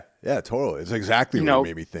 yeah, yeah, totally. It's exactly You what it know,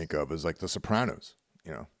 made me think of. Is like The Sopranos.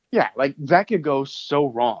 yeah, like that could go so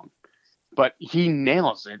wrong, but he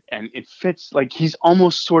nails it, and it fits. Like he's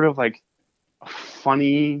almost sort of like a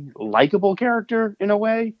funny, likable character in a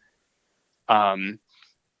way. Um,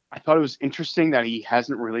 I thought it was interesting that he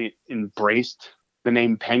hasn't really embraced the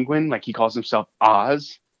name Penguin. Like he calls himself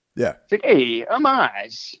Oz. Yeah, It's like, hey, I'm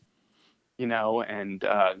Oz, and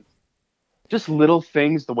just little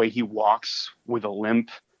things, the way he walks with a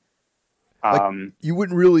limp. like Um, you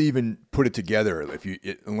wouldn't really even put it together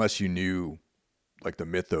unless you knew like the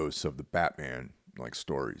mythos of the Batman like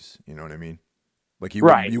stories. You know what I mean? Like you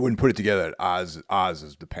wouldn't right, you wouldn't put it together that Oz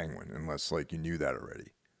is the Penguin unless like you knew that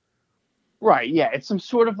already. right, yeah. It's some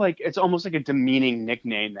sort of like it's almost like a demeaning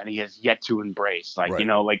nickname that he has yet to embrace. Like Right.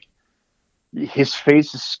 like his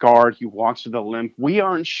face is scarred. He walks with a limp. We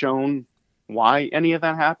aren't shown why any of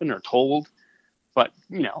that happened or told, but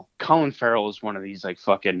Colin Farrell is one of these like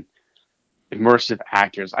fucking immersive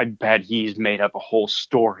actors. I bet he's made up a whole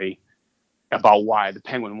story about why the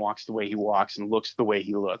Penguin walks the way he walks and looks the way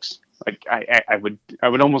he looks. Like I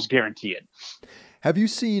would almost guarantee it. Have you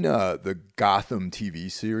seen the Gotham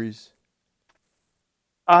TV series?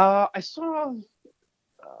 I saw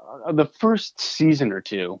the first season or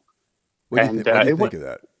two, What do you and think? What do you it think went. of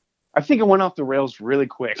that? I think it went off the rails really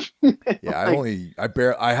quick. Yeah, Like,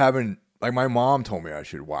 I haven't. Like my mom told me I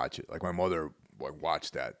should watch it. Like my mother like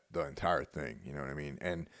watched the entire thing. You know what I mean?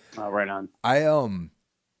 And right on.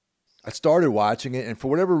 I started watching it, and for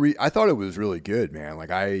whatever reason, I thought it was really good, man. Like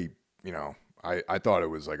I thought it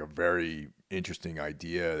was like a very interesting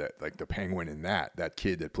idea that like the Penguin and that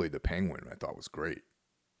kid that played the Penguin, I thought was great.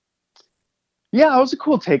 Yeah, it was a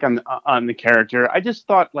cool take on the character. I just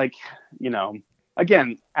thought like,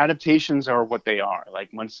 again, adaptations are what they are. Like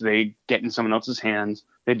once they get in someone else's hands,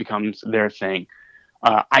 they become their thing.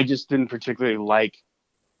 I just didn't particularly like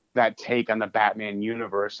that take on the Batman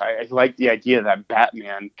universe. I like the idea that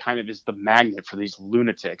Batman kind of is the magnet for these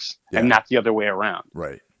lunatics and Yeah, not the other way around.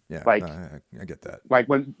 right. Yeah, no, Like I get that. like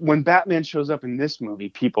when Batman shows up in this movie,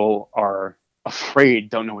 people are afraid,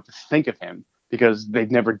 don't know what to think of him because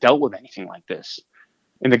they've never dealt with anything like this.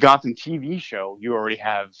 In the Gotham TV show, you already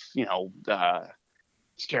have,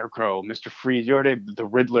 Scarecrow, Mr. Freeze, you already have the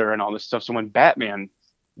Riddler and all this stuff. So when Batman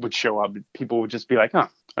would show up, people would just be like, huh,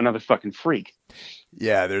 another fucking freak.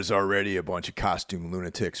 Yeah, there's already a bunch of costume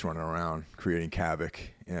lunatics running around creating havoc.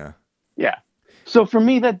 Yeah. Yeah. So for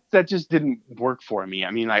me, that just didn't work for me.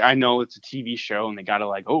 I mean, like I know it's a TV show and they got to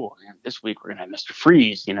like, oh, man, this week we're gonna have Mr.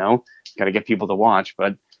 Freeze, got to get people to watch.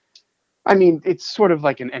 But I mean, it's sort of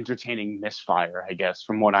like an entertaining misfire, I guess,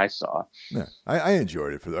 from what I saw. Yeah, I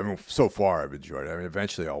enjoyed it. I mean, so far I've enjoyed it. I mean,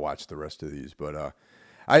 eventually I'll watch the rest of these. But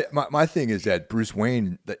my thing is that Bruce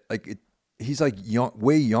Wayne, he's like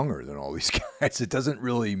way younger than all these guys. It doesn't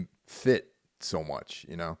really fit so much,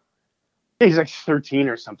 you know? Yeah, he's like 13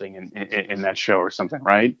 or something in that show or something,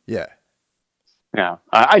 right? Yeah. Yeah.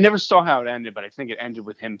 I never saw how it ended, but I think it ended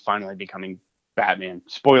with him finally becoming Batman.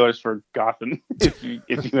 Spoilers for Gotham if you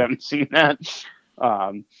haven't seen that.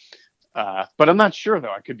 But I'm not sure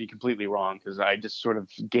though. I could be completely wrong because I just sort of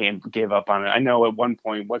gave up on it. I know at one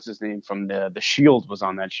point, what's his name from the Shield was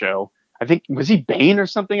on that show. I think was he Bane or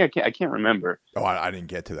something? I can't remember. Oh, I didn't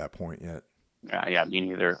get to that point yet. Yeah, me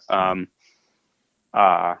neither.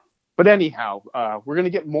 But anyhow, we're gonna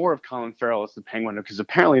get more of Colin Farrell as the Penguin because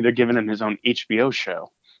apparently they're giving him his own HBO show.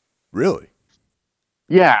 Really?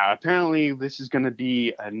 Yeah, apparently this is going to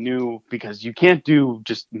be a new because you can't do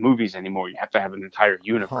just movies anymore. You have to have an entire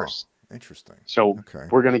universe. Huh, interesting. So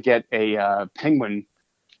we're going to get a Penguin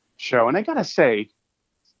show, and I gotta say,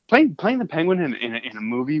 playing the Penguin in a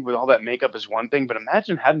movie with all that makeup is one thing, but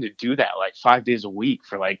imagine having to do that like 5 days a week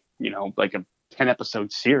for like a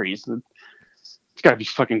 10-episode series. It's got to be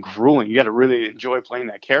fucking grueling. You got to really enjoy playing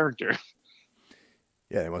that character.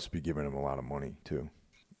 Yeah, they must be giving him a lot of money too.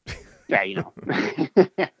 Yeah,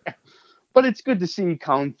 but it's good to see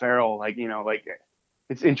Colin Farrell.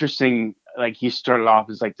 It's interesting. Like he started off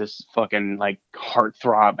as like this fucking like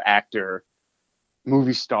heartthrob actor,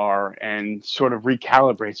 movie star, and sort of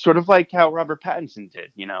recalibrates, sort of like how Robert Pattinson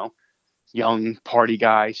did. Young party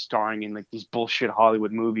guy starring in like these bullshit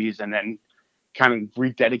Hollywood movies, and then kind of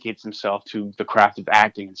rededicates himself to the craft of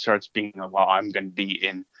acting and starts being like, well, I'm going to be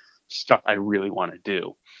in stuff I really want to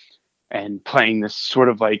do, and playing this sort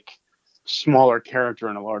of like smaller character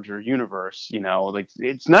in a larger universe. Like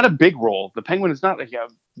it's not a big role. The Penguin is not like a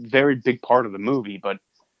very big part of the movie, but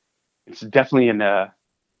it's definitely an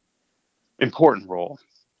important role.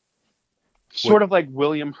 Sort of like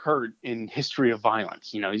William Hurt in History of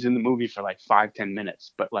Violence. He's in the movie for like 5-10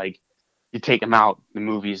 minutes, but like you take him out, the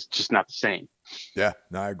movie is just not the same. Yeah,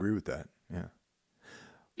 no, I agree with that. Yeah.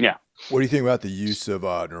 Yeah. What do you think about the use of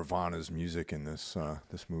Nirvana's music in this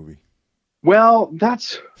movie? Well,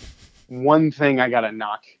 that's one thing I gotta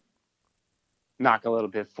knock a little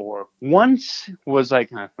bit for. Once was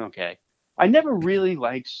like, okay. I never really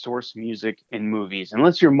liked source music in movies,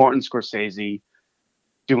 unless you're Martin Scorsese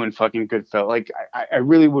doing fucking Goodfellas. Like, I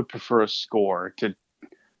really would prefer a score to.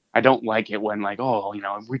 I don't like it when like, oh,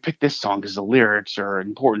 we picked this song because the lyrics are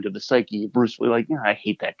important to the psyche of Bruce Lee. Like, I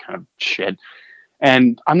hate that kind of shit.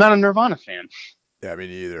 And I'm not a Nirvana fan. Yeah, me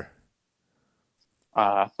neither.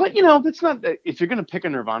 But that's not. If you're gonna pick a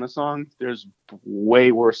Nirvana song, there's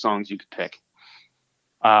way worse songs you could pick.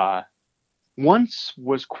 Once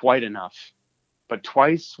was quite enough, but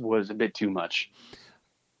twice was a bit too much.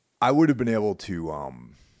 I would have been able to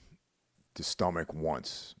stomach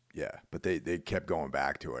once, yeah, but they kept going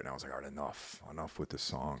back to it, and I was like, all right, enough with this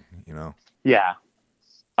song, Yeah.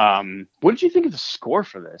 What did you think of the score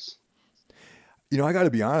for this? I got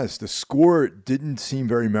to be honest, the score didn't seem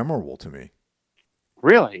very memorable to me.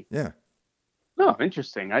 Really? Yeah. Oh,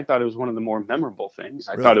 interesting. I thought it was one of the more memorable things.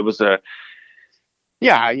 I Really? thought it was I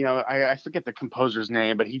forget the composer's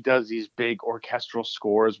name, but he does these big orchestral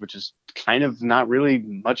scores, which is kind of not really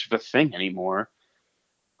much of a thing anymore.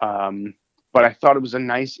 But I thought it was a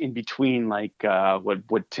nice in between, like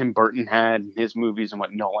what Tim Burton had in his movies and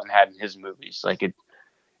what Nolan had in his movies. Like it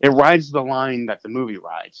rides the line that the movie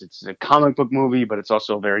rides. It's a comic book movie, but it's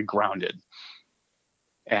also very grounded.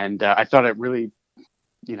 And I thought it really,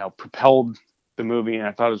 propelled the movie, and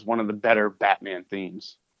I thought it was one of the better Batman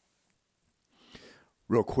themes.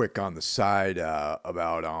 Real quick on the side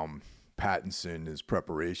about Pattinson, his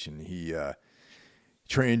preparation. He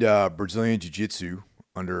trained Brazilian Jiu-Jitsu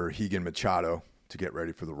under Higan Machado to get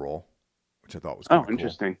ready for the role, which I thought was kind of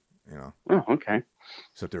interesting. Cool, Oh, okay.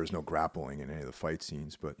 Except there was no grappling in any of the fight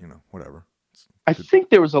scenes, but whatever. I think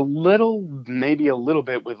there was maybe a little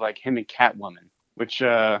bit with like him and Catwoman, which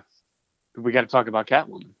we got to talk about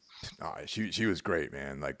Catwoman. She was great,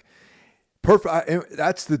 man. Like perfect.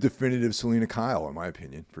 That's the definitive Selena Kyle, in my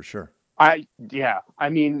opinion, for sure. Yeah. I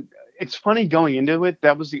mean, it's funny going into it.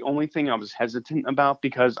 That was the only thing I was hesitant about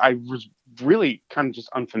because I was really kind of just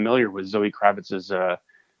unfamiliar with Zoe Kravitz's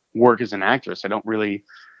work as an actress. I don't really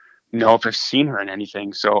know if I've seen her in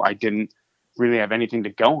anything, so I didn't really have anything to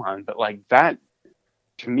go on. But like that,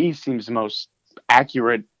 to me, seems the most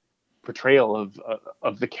accurate portrayal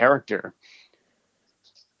of the character.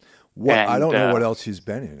 What I And don't know what else she's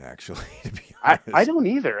been in, actually. To be I honest, don't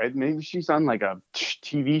either. Maybe she's on like a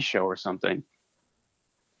TV show or something.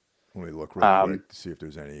 let me look real Um, quick to see if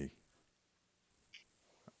there's any.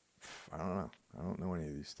 I don't know. I don't know any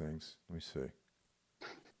of these things. Let me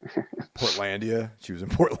see. Portlandia. She was in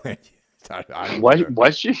Portlandia. I don't know.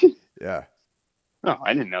 was she? Yeah. Oh,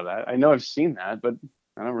 I didn't know that. I know I've seen that, but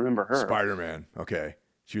I don't remember her. Spider-Man. Okay.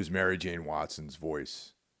 She was Mary Jane Watson's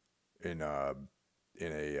voice in a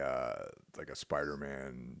like a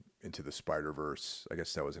Spider-Man Into the Spider-Verse. I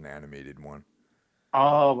guess that was an animated one.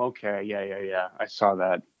 Oh, okay. Yeah. I saw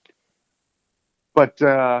that. But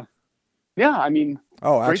yeah, I mean,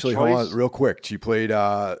 Oh, great actually, hold on choice. real quick. She played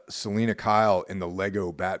Selena Kyle in the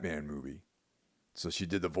Lego Batman movie. So she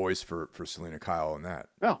did the voice for Selena Kyle in that.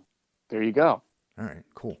 Oh, there you go. All right,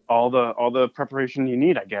 cool. All the preparation you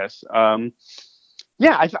need, I guess.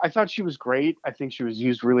 Yeah, I thought she was great. I think she was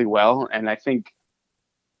used really well, and I think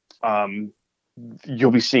um,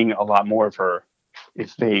 you'll be seeing a lot more of her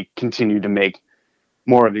if they continue to make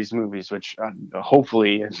more of these movies, which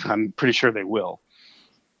hopefully, I'm pretty sure they will.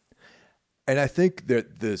 And I think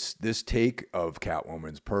that this take of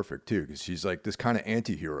Catwoman's perfect too, because she's like this kind of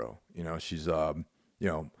anti-hero. You know, she's you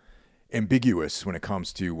know, ambiguous when it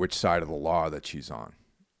comes to which side of the law that she's on.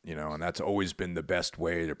 You know, and that's always been the best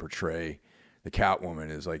way to portray the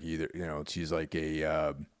Catwoman is like either she's like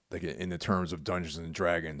in the terms of Dungeons and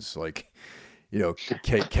Dragons, like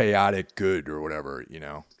chaotic good or whatever. You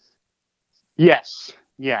know. Yes,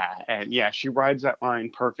 yeah, and yeah, she rides that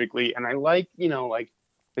line perfectly, and I like like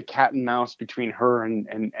the cat and mouse between her and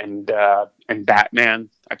Batman.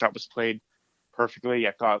 I thought was played perfectly.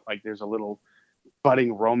 I thought like there's a little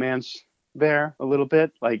budding romance there, a little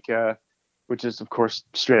bit, like which is of course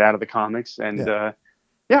straight out of the comics, and Yeah.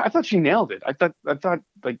 yeah, I thought she nailed it. I thought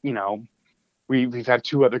like we've had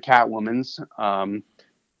two other Catwomans,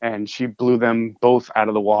 and she blew them both out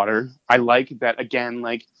of the water. I like that again,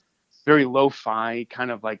 like very lo-fi, kind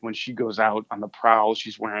of like when she goes out on the prowl,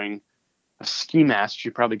 she's wearing a ski mask she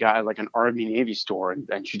probably got at like an Army Navy store,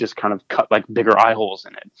 and she just kind of cut like bigger eye holes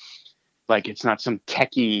in it. Like it's not some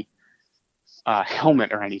techie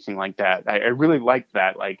helmet or anything like that. I really like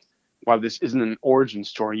that. Like while this isn't an origin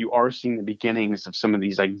story, you are seeing the beginnings of some of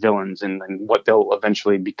these like villains and what they'll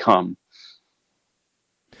eventually become.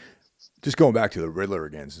 Just going back to the Riddler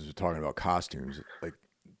again, since we're talking about costumes, like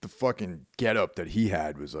the fucking getup that he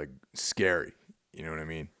had was like scary. You know what I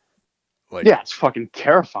mean? Like, Yeah, it's fucking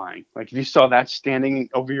terrifying. Like if you saw that standing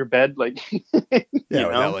over your bed, like yeah,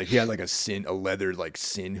 that like he had like a leather like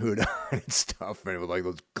sin hood on and stuff, and with like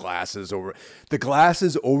those glasses over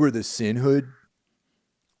the sin hood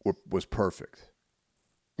was perfect.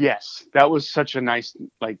 Yes, that was such a nice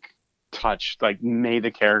like touch. Like made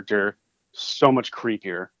the character so much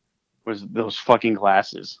creepier. Was those fucking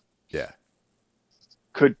glasses? Yeah,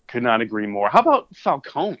 Could not agree more. How about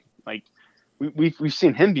Falcone? Like we've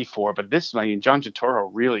seen him before, but this, I mean, John Turturro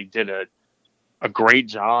really did a great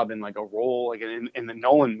job in like a role like in the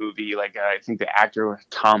Nolan movie. Like I think the actor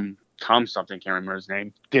Tom something, can't remember his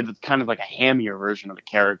name, did kind of like a hammier version of the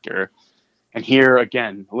character. And here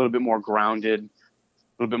again, a little bit more grounded,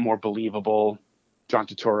 a little bit more believable. John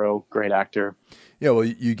Turturro, great actor. yeah. Well,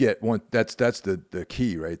 you get one. That's the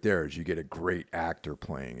key right there. Is you get a great actor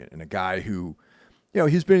playing it, and a guy who,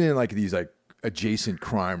 he's been in like these like adjacent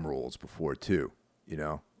crime roles before too.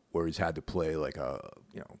 Where he's had to play like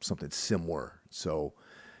something similar. So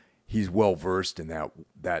he's well versed in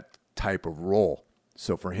that type of role.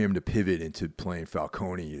 So for him to pivot into playing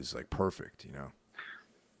Falcone is like perfect.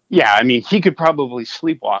 Yeah, I mean, he could probably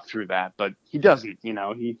sleepwalk through that, but he Yeah. doesn't.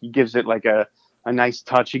 He gives it like a nice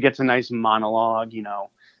touch. He gets a nice monologue.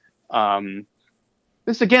 Um,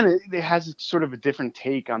 this again, it has sort of a different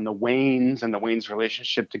take on the Waynes and the Waynes'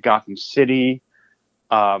 relationship to Gotham City.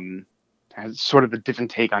 Has sort of a different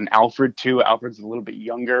take on Alfred too. Alfred's a little bit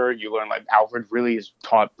younger. You learn like Alfred really has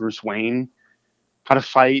taught Bruce Wayne how to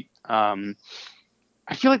fight.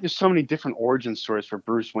 I feel like there's so many different origin stories for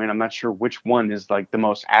Bruce Wayne. I'm not sure which one is like the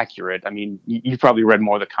most accurate. I mean, you've probably read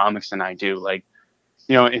more of the comics than I do. Like,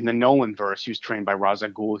 in the Nolan verse, he was trained by Ra's al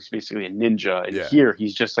Ghul. He's basically a ninja, and Yeah. here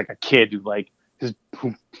he's just like a kid who like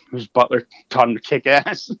whose butler taught him to kick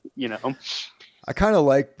ass. I kind of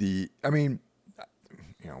like I mean,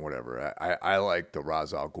 whatever. I like the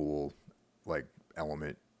Ra's al Ghul like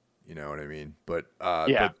element. You know what I mean? But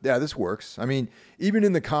yeah, this works. I mean, even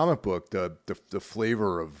in the comic book, the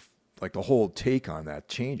flavor of like the whole take on that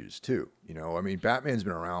changes too. I mean, Batman's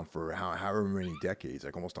been around for however many decades,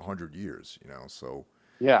 like almost 100 years. So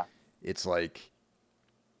yeah, it's like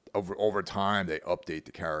over time they update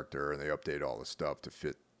the character and they update all the stuff to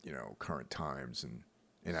fit current times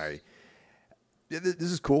this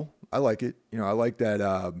is cool. I like it. I like that.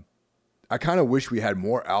 I kind of wish we had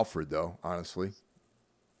more Alfred though, honestly.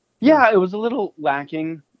 Yeah, it was a little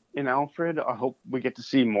lacking in Alfred. I hope we get to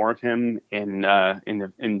see more of him in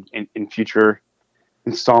future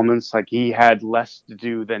installments. Like, he had less to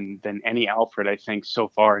do than any Alfred, I think, so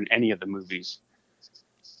far in any of the movies.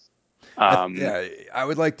 I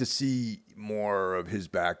would like to see more of his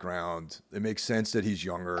background. It makes sense that he's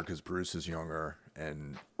younger because Bruce is younger,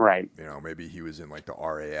 and right. Maybe he was in like the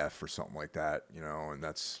RAF or something like that. And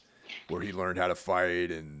that's where he learned how to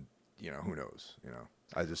fight, and who knows.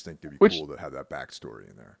 I just think it'd be cool to have that backstory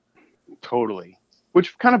in there. Totally.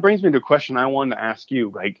 Which kind of brings me to a question I wanted to ask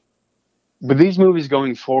you. Like, with these movies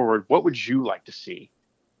going forward, what would you like to see?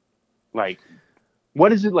 Like,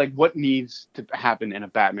 what is it like? What needs to happen in a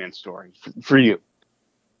Batman story for you?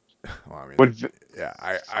 Well,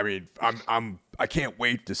 I mean, I can't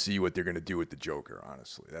wait to see what they're gonna do with the Joker.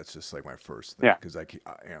 Honestly, that's just like my first thing. Yeah. Because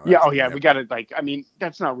we gotta I mean,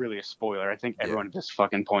 that's not really a spoiler. I think everyone at this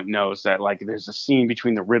fucking point knows that like there's a scene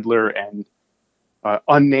between the Riddler and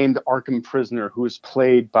unnamed Arkham prisoner who is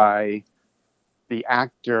played by the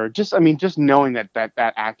actor. Just knowing that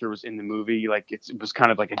actor was in the movie, like it was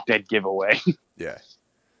kind of like a dead giveaway. Yeah.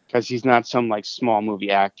 Because he's not some like small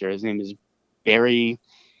movie actor. His name is Barry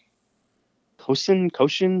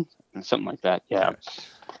Koshin, something like that. Yeah.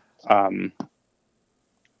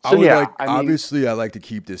 Obviously, I like to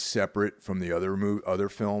keep this separate from the other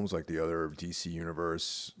films, like the other DC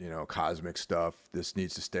universe, cosmic stuff. This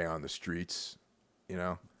needs to stay on the streets,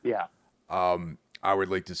 Yeah. I would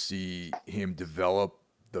like to see him develop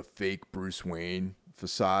the fake Bruce Wayne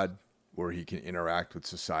facade where he can interact with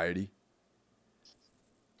society.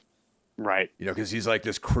 Right. Because he's like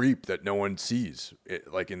this creep that no one sees.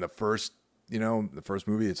 Like in the first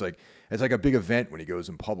movie, it's like a big event when he goes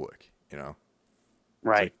in public.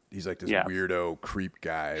 Right. Like, he's like this weirdo creep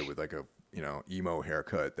guy with like a emo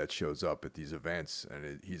haircut that shows up at these events,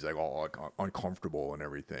 and he's like all uncomfortable and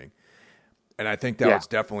everything. And I think that was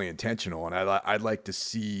definitely intentional. And I'd like to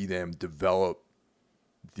see them develop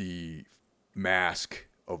the mask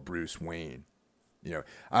of Bruce Wayne.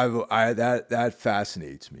 That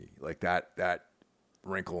fascinates me. Like that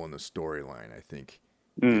wrinkle in the storyline, I think,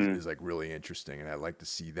 is like really interesting, and I'd like to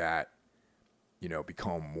see that,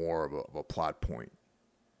 become more of a plot point.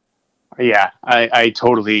 Yeah, I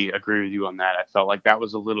totally agree with you on that. I felt like that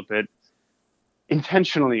was a little bit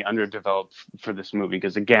intentionally underdeveloped for this movie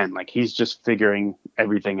because, again, like he's just figuring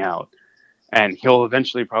everything out, and he'll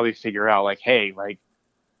eventually probably figure out like, hey, like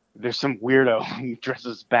there's some weirdo who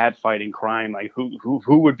dresses bad fighting crime. Like who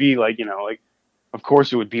would be like, like, of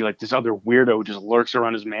course it would be like this other weirdo who just lurks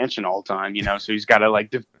around his mansion all the time, so he's got to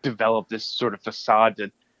like develop this sort of facade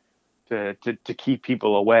to keep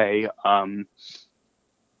people away.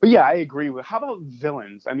 But yeah, I agree with. How about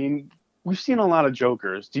villains? I mean, we've seen a lot of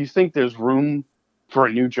Jokers. Do you think there's room for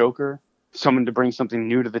a new Joker? Someone to bring something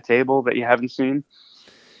new to the table that you haven't seen?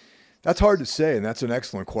 That's hard to say, and that's an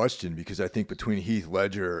excellent question because I think between Heath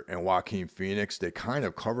Ledger and Joaquin Phoenix, they kind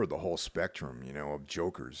of cover the whole spectrum, of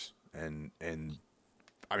Jokers. And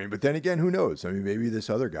I mean, but then again, who knows? I mean, maybe this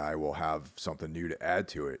other guy will have something new to add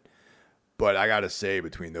to it. But I got to say,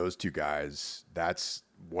 between those two guys, that's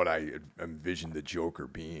what I envision the Joker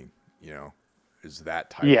being, is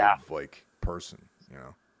that type of like person,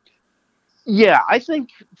 Yeah, I think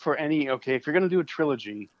if you're going to do a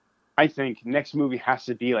trilogy, I think next movie has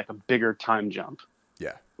to be like a bigger time jump.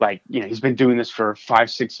 Yeah. Like, he's been doing this for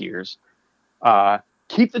 5-6 years.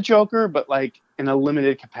 Keep the Joker, but like in a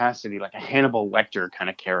limited capacity, like a Hannibal Lecter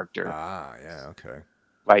kind of character. Ah, yeah, okay.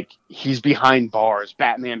 Like he's behind bars.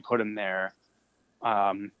 Batman put him there.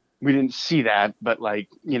 We didn't see that, but like,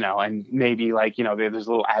 and maybe like, there's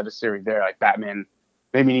a little adversary there. Like Batman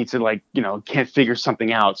maybe needs to like, can't figure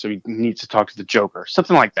something out. So he needs to talk to the Joker,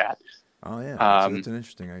 something like that. Oh yeah. That's an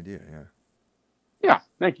interesting idea. Yeah. Yeah.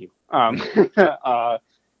 Thank you.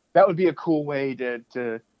 That would be a cool way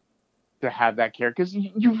to have that character. Cause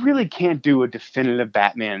you really can't do a definitive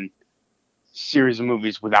Batman series of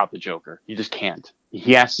movies without the Joker. You just can't.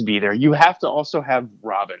 He has to be there. You have to also have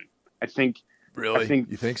Robin. I think. Really?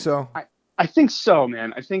 You think so? I think so,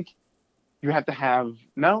 man. I think you have to have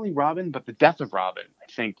not only Robin, but the death of Robin,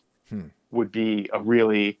 I think would be a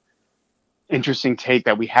really interesting take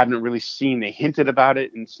that we haven't really seen. They hinted about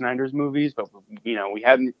it in Snyder's movies, but we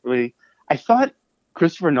hadn't really. I thought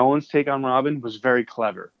Christopher Nolan's take on Robin was very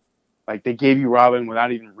clever. Like they gave you Robin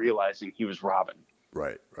without even realizing he was Robin.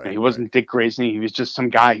 Right. And he wasn't Dick Grayson. He was just some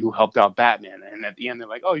guy who helped out Batman. And at the end, they're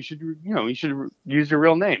like, "Oh, you should use your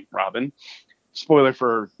real name, Robin." Spoiler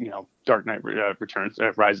for Dark Knight Returns,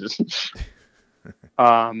 Rises.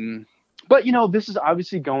 But this is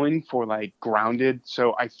obviously going for like grounded.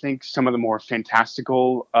 So I think some of the more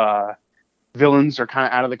fantastical villains are kind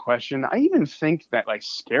of out of the question. I even think that like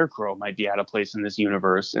Scarecrow might be out of place in this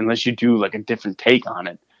universe unless you do like a different take on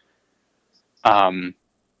it.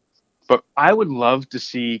 But I would love to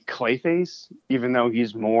see Clayface, even though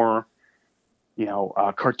he's more,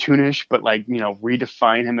 cartoonish, but like,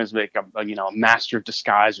 redefine him as like a master of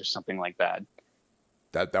disguise or something like that.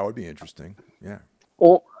 That would be interesting. Yeah.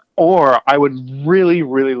 Or I would really,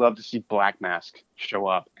 really love to see Black Mask show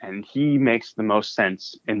up, and he makes the most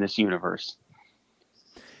sense in this universe.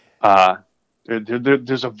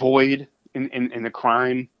 There's a void in the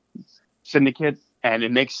crime syndicate, and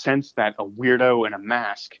it makes sense that a weirdo in a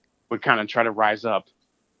mask would kind of try to rise up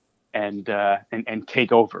and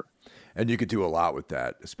take over. And you could do a lot with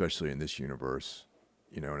that, especially in this universe.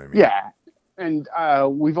 You know what I mean? Yeah. And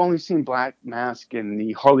we've only seen Black Mask in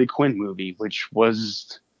the Harley Quinn movie, which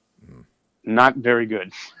was not very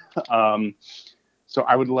good. So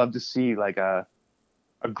I would love to see like a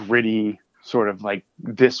gritty sort of like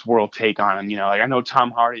this world take on him. Like I know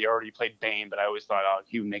Tom Hardy already played Bane, but I always thought,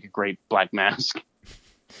 he would make a great Black Mask.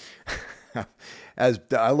 As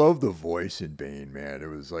I love the voice in Bane, man. It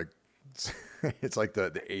was like it's like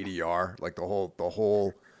the ADR, like the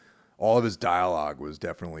whole all of his dialogue was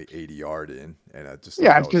definitely ADR'd in, and I just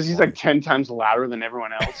because he's like 10 times louder than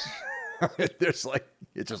everyone else. There's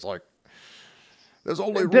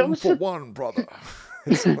only room for one, brother.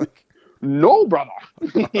 It's like, no, brother.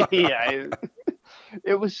 Yeah,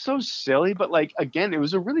 it was so silly, but like again, it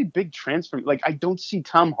was a really big transfer. Like I don't see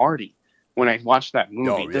Tom Hardy when I watch that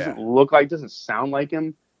movie. It doesn't sound like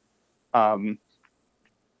him. God,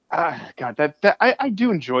 I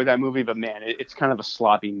do enjoy that movie, but man, it's kind of a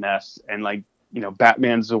sloppy mess. And like,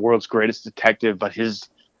 Batman's the world's greatest detective, but his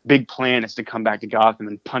big plan is to come back to Gotham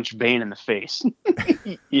and punch Bane in the face.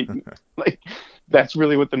 Like, that's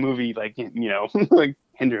really what the movie, like, like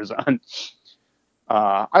hinders on.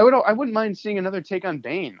 I wouldn't mind seeing another take on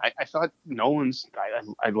Bane. I thought Nolan's,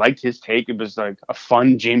 I liked his take. It was like a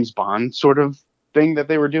fun James Bond sort of thing that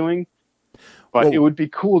they were doing. But it would be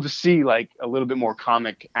cool to see like a little bit more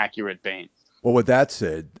comic accurate Bane. Well, with that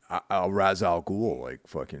said, Ra's al Ghul, like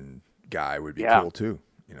fucking guy, would be cool too.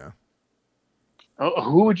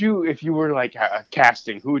 Who would you, if you were like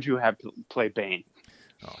casting, who would you have play Bane?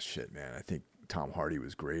 Oh shit, man! I think Tom Hardy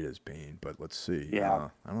was great as Bane, but let's see. Yeah,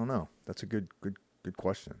 I don't know. That's a good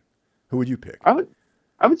question. Who would you pick? I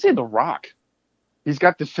would say The Rock. He's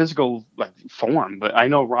got the physical like form, but I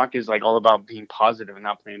know Rock is like all about being positive and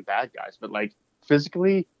not playing bad guys. But like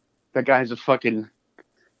physically, that guy's he's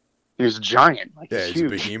a giant. Like, he's huge. A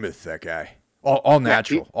behemoth. That guy, all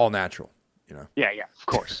natural, all natural. Yeah, of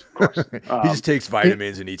course. He just takes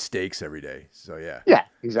vitamins and eats steaks every day. So yeah. Yeah,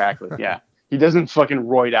 exactly. Yeah, he doesn't fucking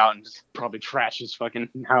roid out and just probably trash his fucking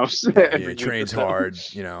house. He trains hard.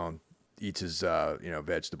 Eats his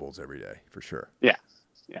vegetables every day for sure. Yeah,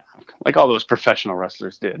 like all those professional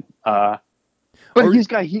wrestlers did. But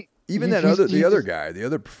the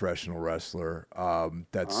other professional wrestler,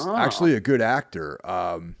 that's actually a good actor.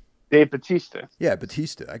 Dave Bautista. Yeah,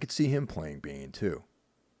 Bautista. I could see him playing Bane too.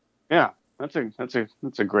 Yeah, that's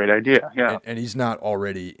a great idea. Yeah, and he's not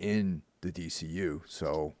already in the DCU,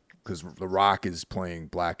 so because The Rock is playing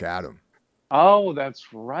Black Adam. Oh,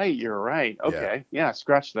 that's right. You're right. Okay. Yeah,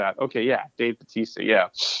 scratch that. Okay, yeah. Dave Bautista. Yeah.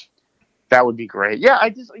 That would be great. Yeah,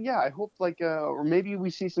 I hope like or maybe we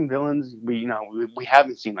see some villains we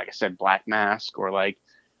haven't seen, like I said, Black Mask, or like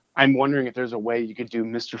I'm wondering if there's a way you could do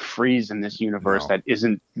Mr. Freeze in this universe that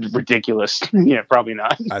isn't ridiculous. Yeah, probably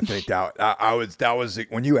not. I think that was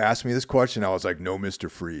when you asked me this question, I was like, no Mr.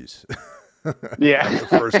 Freeze. Yeah. That's the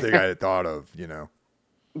first thing I had thought of,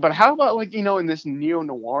 But how about like, in this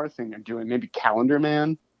neo-noir thing they're doing, maybe Calendar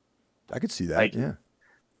Man? I could see that, like, yeah.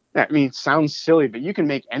 I mean, it sounds silly, but you can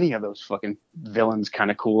make any of those fucking villains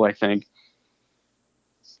kind of cool, I think.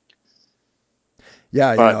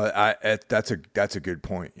 Yeah, that's a good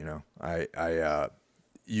point, you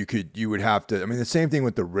would have to, I mean, the same thing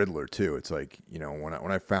with the Riddler too. It's like, when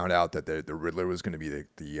I found out that the Riddler was going to be the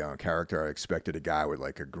character, I expected a guy with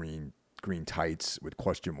like a green green tights with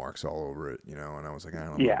question marks all over it, and I was like, I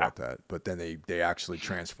don't know Yeah. about that. But then they actually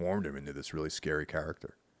transformed him into this really scary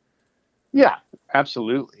character. Yeah,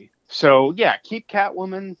 absolutely. So yeah, keep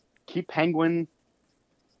Catwoman, keep Penguin.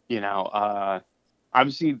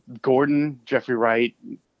 Obviously Gordon, Jeffrey Wright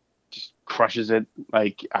just crushes it.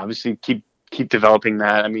 Like obviously keep developing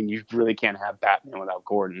that. I mean, you really can't have Batman without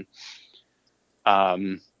Gordon.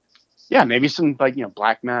 Yeah, maybe some like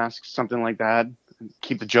Black Mask, something like that.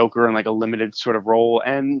 Keep the Joker in like a limited sort of role,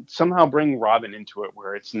 and somehow bring Robin into it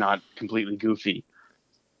where it's not completely goofy.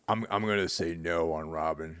 I'm gonna say no on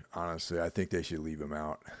Robin. Honestly, I think they should leave him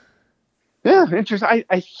out. Yeah, interesting.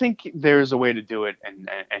 I think there's a way to do it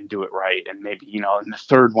and do it right. And maybe, in the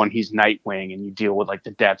third one, he's Nightwing and you deal with like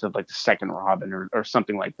the death of like the second Robin or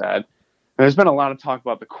something like that. And there's been a lot of talk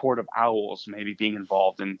about the Court of Owls maybe being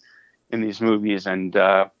involved in these movies. And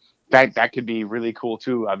that could be really cool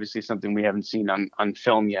too. Obviously something we haven't seen on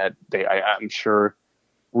film yet. I'm sure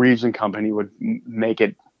Reeves and company would make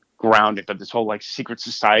it grounded, but this whole like secret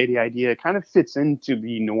society idea kind of fits into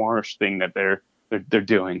the noirish thing that they're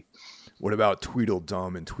doing. What about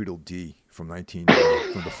Tweedledum and Tweedledee from the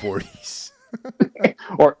 40s?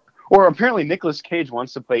 or apparently Nicolas Cage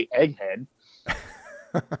wants to play Egghead.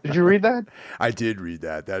 Did you read that? I did read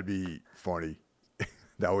that. That'd be funny.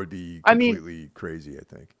 That would be completely crazy, I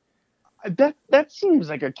think. That seems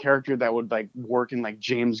like a character that would like work in like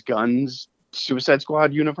James Gunn's Suicide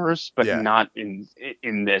Squad universe, but not in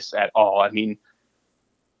this at all. I mean,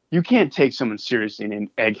 you can't take someone seriously named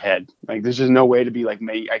Egghead. Like, there's just no way to be like,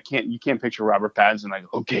 you can't picture Robert Pattinson like,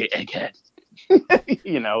 okay, Egghead.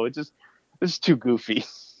 It's too goofy.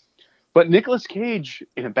 But Nicolas Cage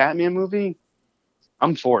in a Batman movie,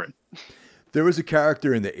 I'm for it. There was a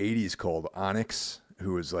character in the 80s called Onyx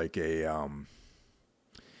who was like a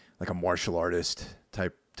martial artist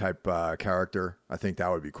type character. I think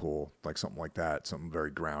that would be cool. Like something like that, something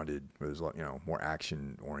very grounded. It was more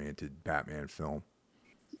action oriented Batman film.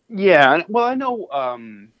 Yeah, well, I know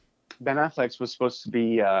Ben Affleck's was supposed to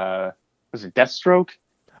be was it Deathstroke?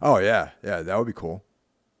 Oh yeah, that would be cool.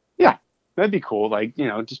 Yeah, that'd be cool. Like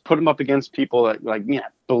just put him up against people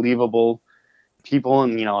that believable people,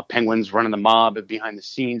 and Penguin's running the mob behind the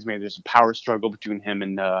scenes. Maybe there's a power struggle between him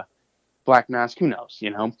and Black Mask. Who knows?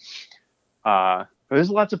 There's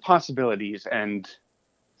lots of possibilities, and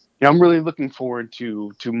I'm really looking forward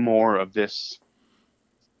to more of this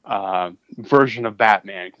version of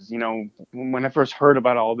Batman, because when I first heard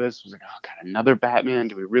about all this, I was like, oh god, another Batman,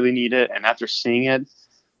 do we really need it? And after seeing it,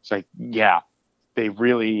 it's like, yeah, they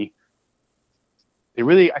really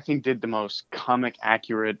I think did the most comic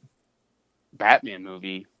accurate Batman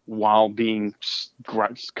movie while being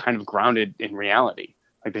kind of grounded in reality.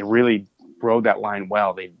 Like they really rode that line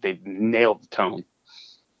well. They nailed the tone.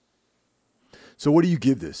 So what do you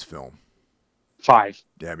give this film? 5.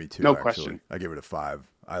 Yeah, me too. No actually. question. I give it a 5.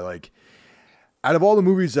 Out of all the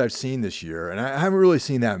movies I've seen this year, and I haven't really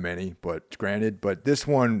seen that many, but this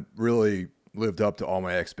one really lived up to all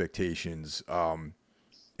my expectations.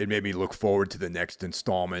 It made me look forward to the next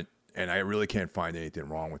installment, and I really can't find anything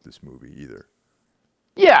wrong with this movie either.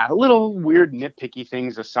 Yeah, little weird nitpicky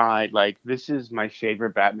things aside, like this is my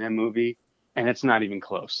favorite Batman movie, and it's not even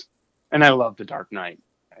close. And I love The Dark Knight,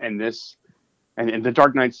 and this, and The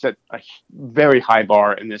Dark Knight set a very high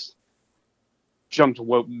bar, and this jumped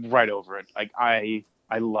right over it. Like I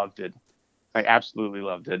loved it. I absolutely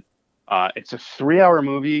loved it. It's a 3-hour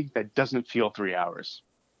movie that doesn't feel 3 hours.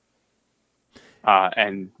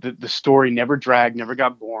 And the story never dragged, never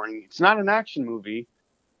got boring. It's not an action movie,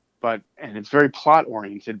 and it's very plot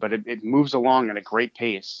oriented, but it moves along at a great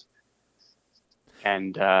pace.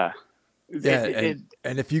 And and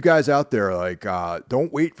if you guys out there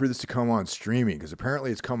don't wait for this to come on streaming, because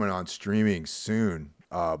apparently it's coming on streaming soon.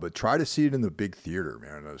 But try to see it in the big theater,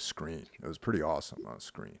 man, on a screen. It was pretty awesome on a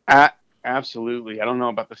screen. Absolutely. I don't know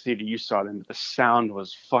about the theater you saw it in, but the sound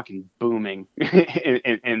was fucking booming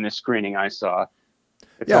in the screening I saw.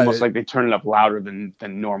 It's almost like they turn it up louder than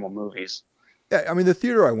normal movies. Yeah, I mean, the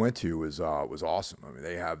theater I went to was awesome. I mean,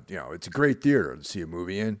 they have, it's a great theater to see a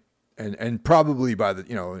movie in. And probably by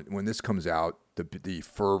the, when this comes out, the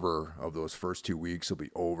fervor of those first 2 weeks will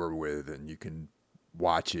be over with, and you can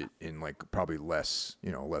watch it in like probably less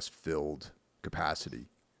filled capacity.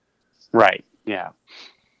 Right. Yeah.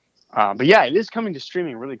 But yeah, it is coming to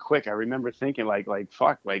streaming really quick. I remember thinking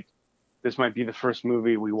fuck, this might be the first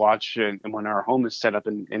movie we watch when our home is set up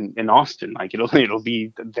in Austin. Like it'll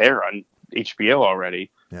be there on HBO already.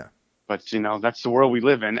 Yeah. But that's the world we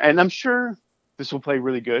live in. And I'm sure this will play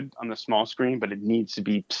really good on the small screen, but it needs to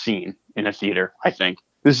be seen in a theater. I think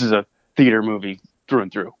this is a theater movie through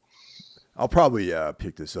and through. I'll probably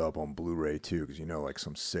pick this up on Blu-ray too, because like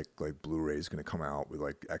some sick like Blu-ray is going to come out with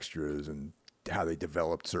like extras and how they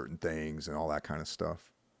developed certain things and all that kind of stuff.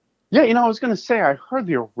 Yeah, I was going to say, I heard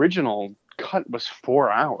the original cut was 4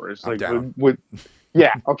 hours. I'm Like, down.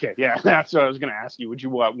 Yeah, okay, yeah, that's what I was going to ask you. Would you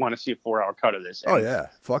want to see a 4-hour cut of this? Oh yeah,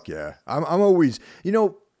 fuck yeah. I'm always,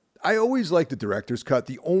 I always like the director's cut.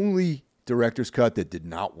 The only director's cut that did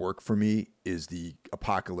not work for me is the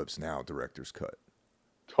Apocalypse Now director's cut.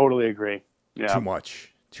 Totally agree. Yeah,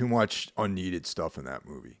 too much unneeded stuff in that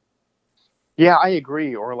movie. Yeah, I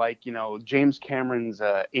agree. Or like, James Cameron's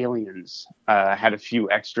Aliens had a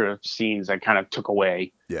few extra scenes that kind of took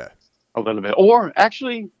away a little bit. Or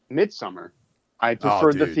actually, Midsummer. I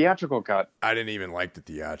preferred the theatrical cut. I didn't even like the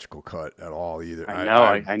theatrical cut at all either.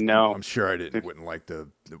 I know. I'm sure I wouldn't like the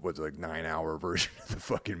 9-hour version of the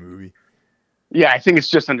fucking movie. Yeah, I think it's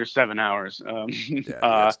just under 7 hours.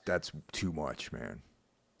 That's too much, man.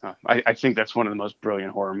 I think that's one of the most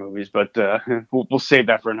brilliant horror movies, but we'll save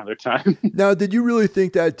that for another time. Now, did you really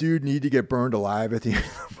think that dude needed to get burned alive at the end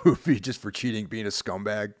of the movie just for cheating, being a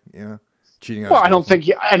scumbag? Cheating on. Well, I don't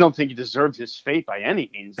think he deserved his fate by any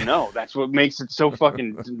means. No, that's what makes it so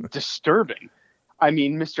fucking disturbing. I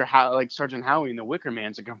mean, Sergeant Howie in The Wicker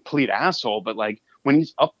Man's a complete asshole, but like when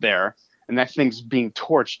he's up there and that thing's being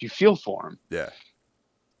torched, you feel for him. Yeah.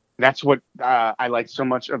 That's what I like so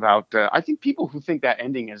much about. I think people who think that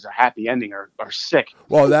ending is a happy ending are sick.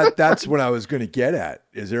 Well, that's what I was going to get at.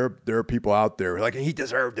 Is there are people out there like he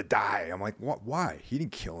deserved to die? I'm like, what? Why? He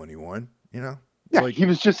didn't kill anyone. Yeah, he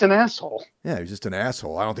was just an asshole. Yeah, he was just an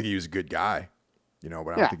asshole. I don't think he was a good guy. But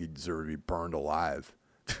I don't think he deserved to be burned alive.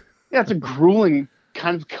 Yeah, it's a grueling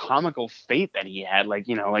kind of comical fate that he had. Like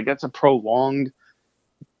that's a prolonged,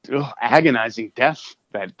 agonizing death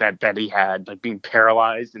that he had, like being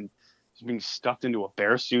paralyzed and being stuffed into a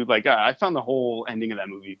bear suit. Like I found the whole ending of that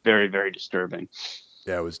movie very, very disturbing.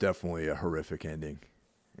 Yeah, it was definitely a horrific ending.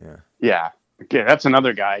 Yeah, that's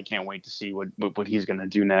another guy I can't wait to see what he's gonna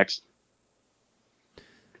do next.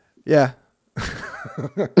 Yeah.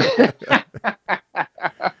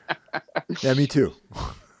 Yeah, me too.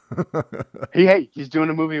 Hey, he's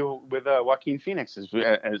doing a movie with Joaquin Phoenix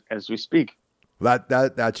as we speak.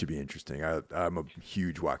 That should be interesting. I'm a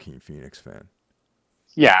huge Joaquin Phoenix fan.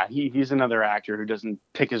 Yeah, he's another actor who doesn't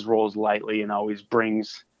pick his roles lightly and always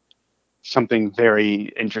brings something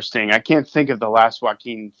very interesting. I can't think of the last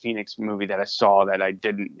Joaquin Phoenix movie that I saw that I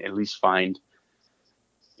didn't at least find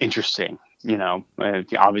interesting.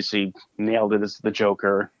 Obviously nailed it as the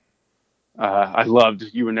Joker. I loved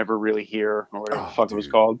You Were Never Really Here, or whatever the fuck it was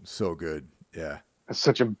called. So good. Yeah. It's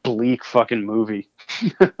such a bleak fucking movie.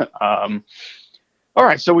 All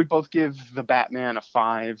right, so we both give The Batman a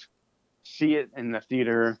 5. See it in the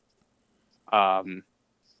theater. Can't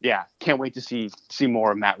wait to see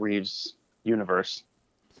more of Matt Reeves' universe.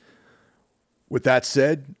 With that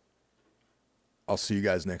said, I'll see you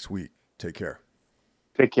guys next week. Take care.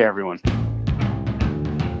 Take care, everyone.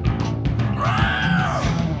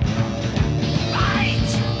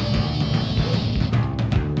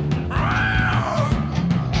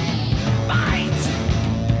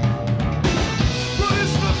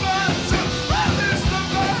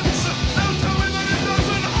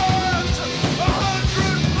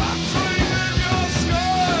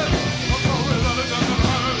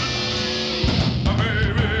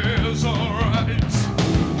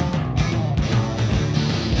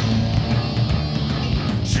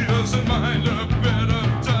 Doesn't mind a bit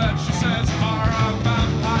of touch. She says,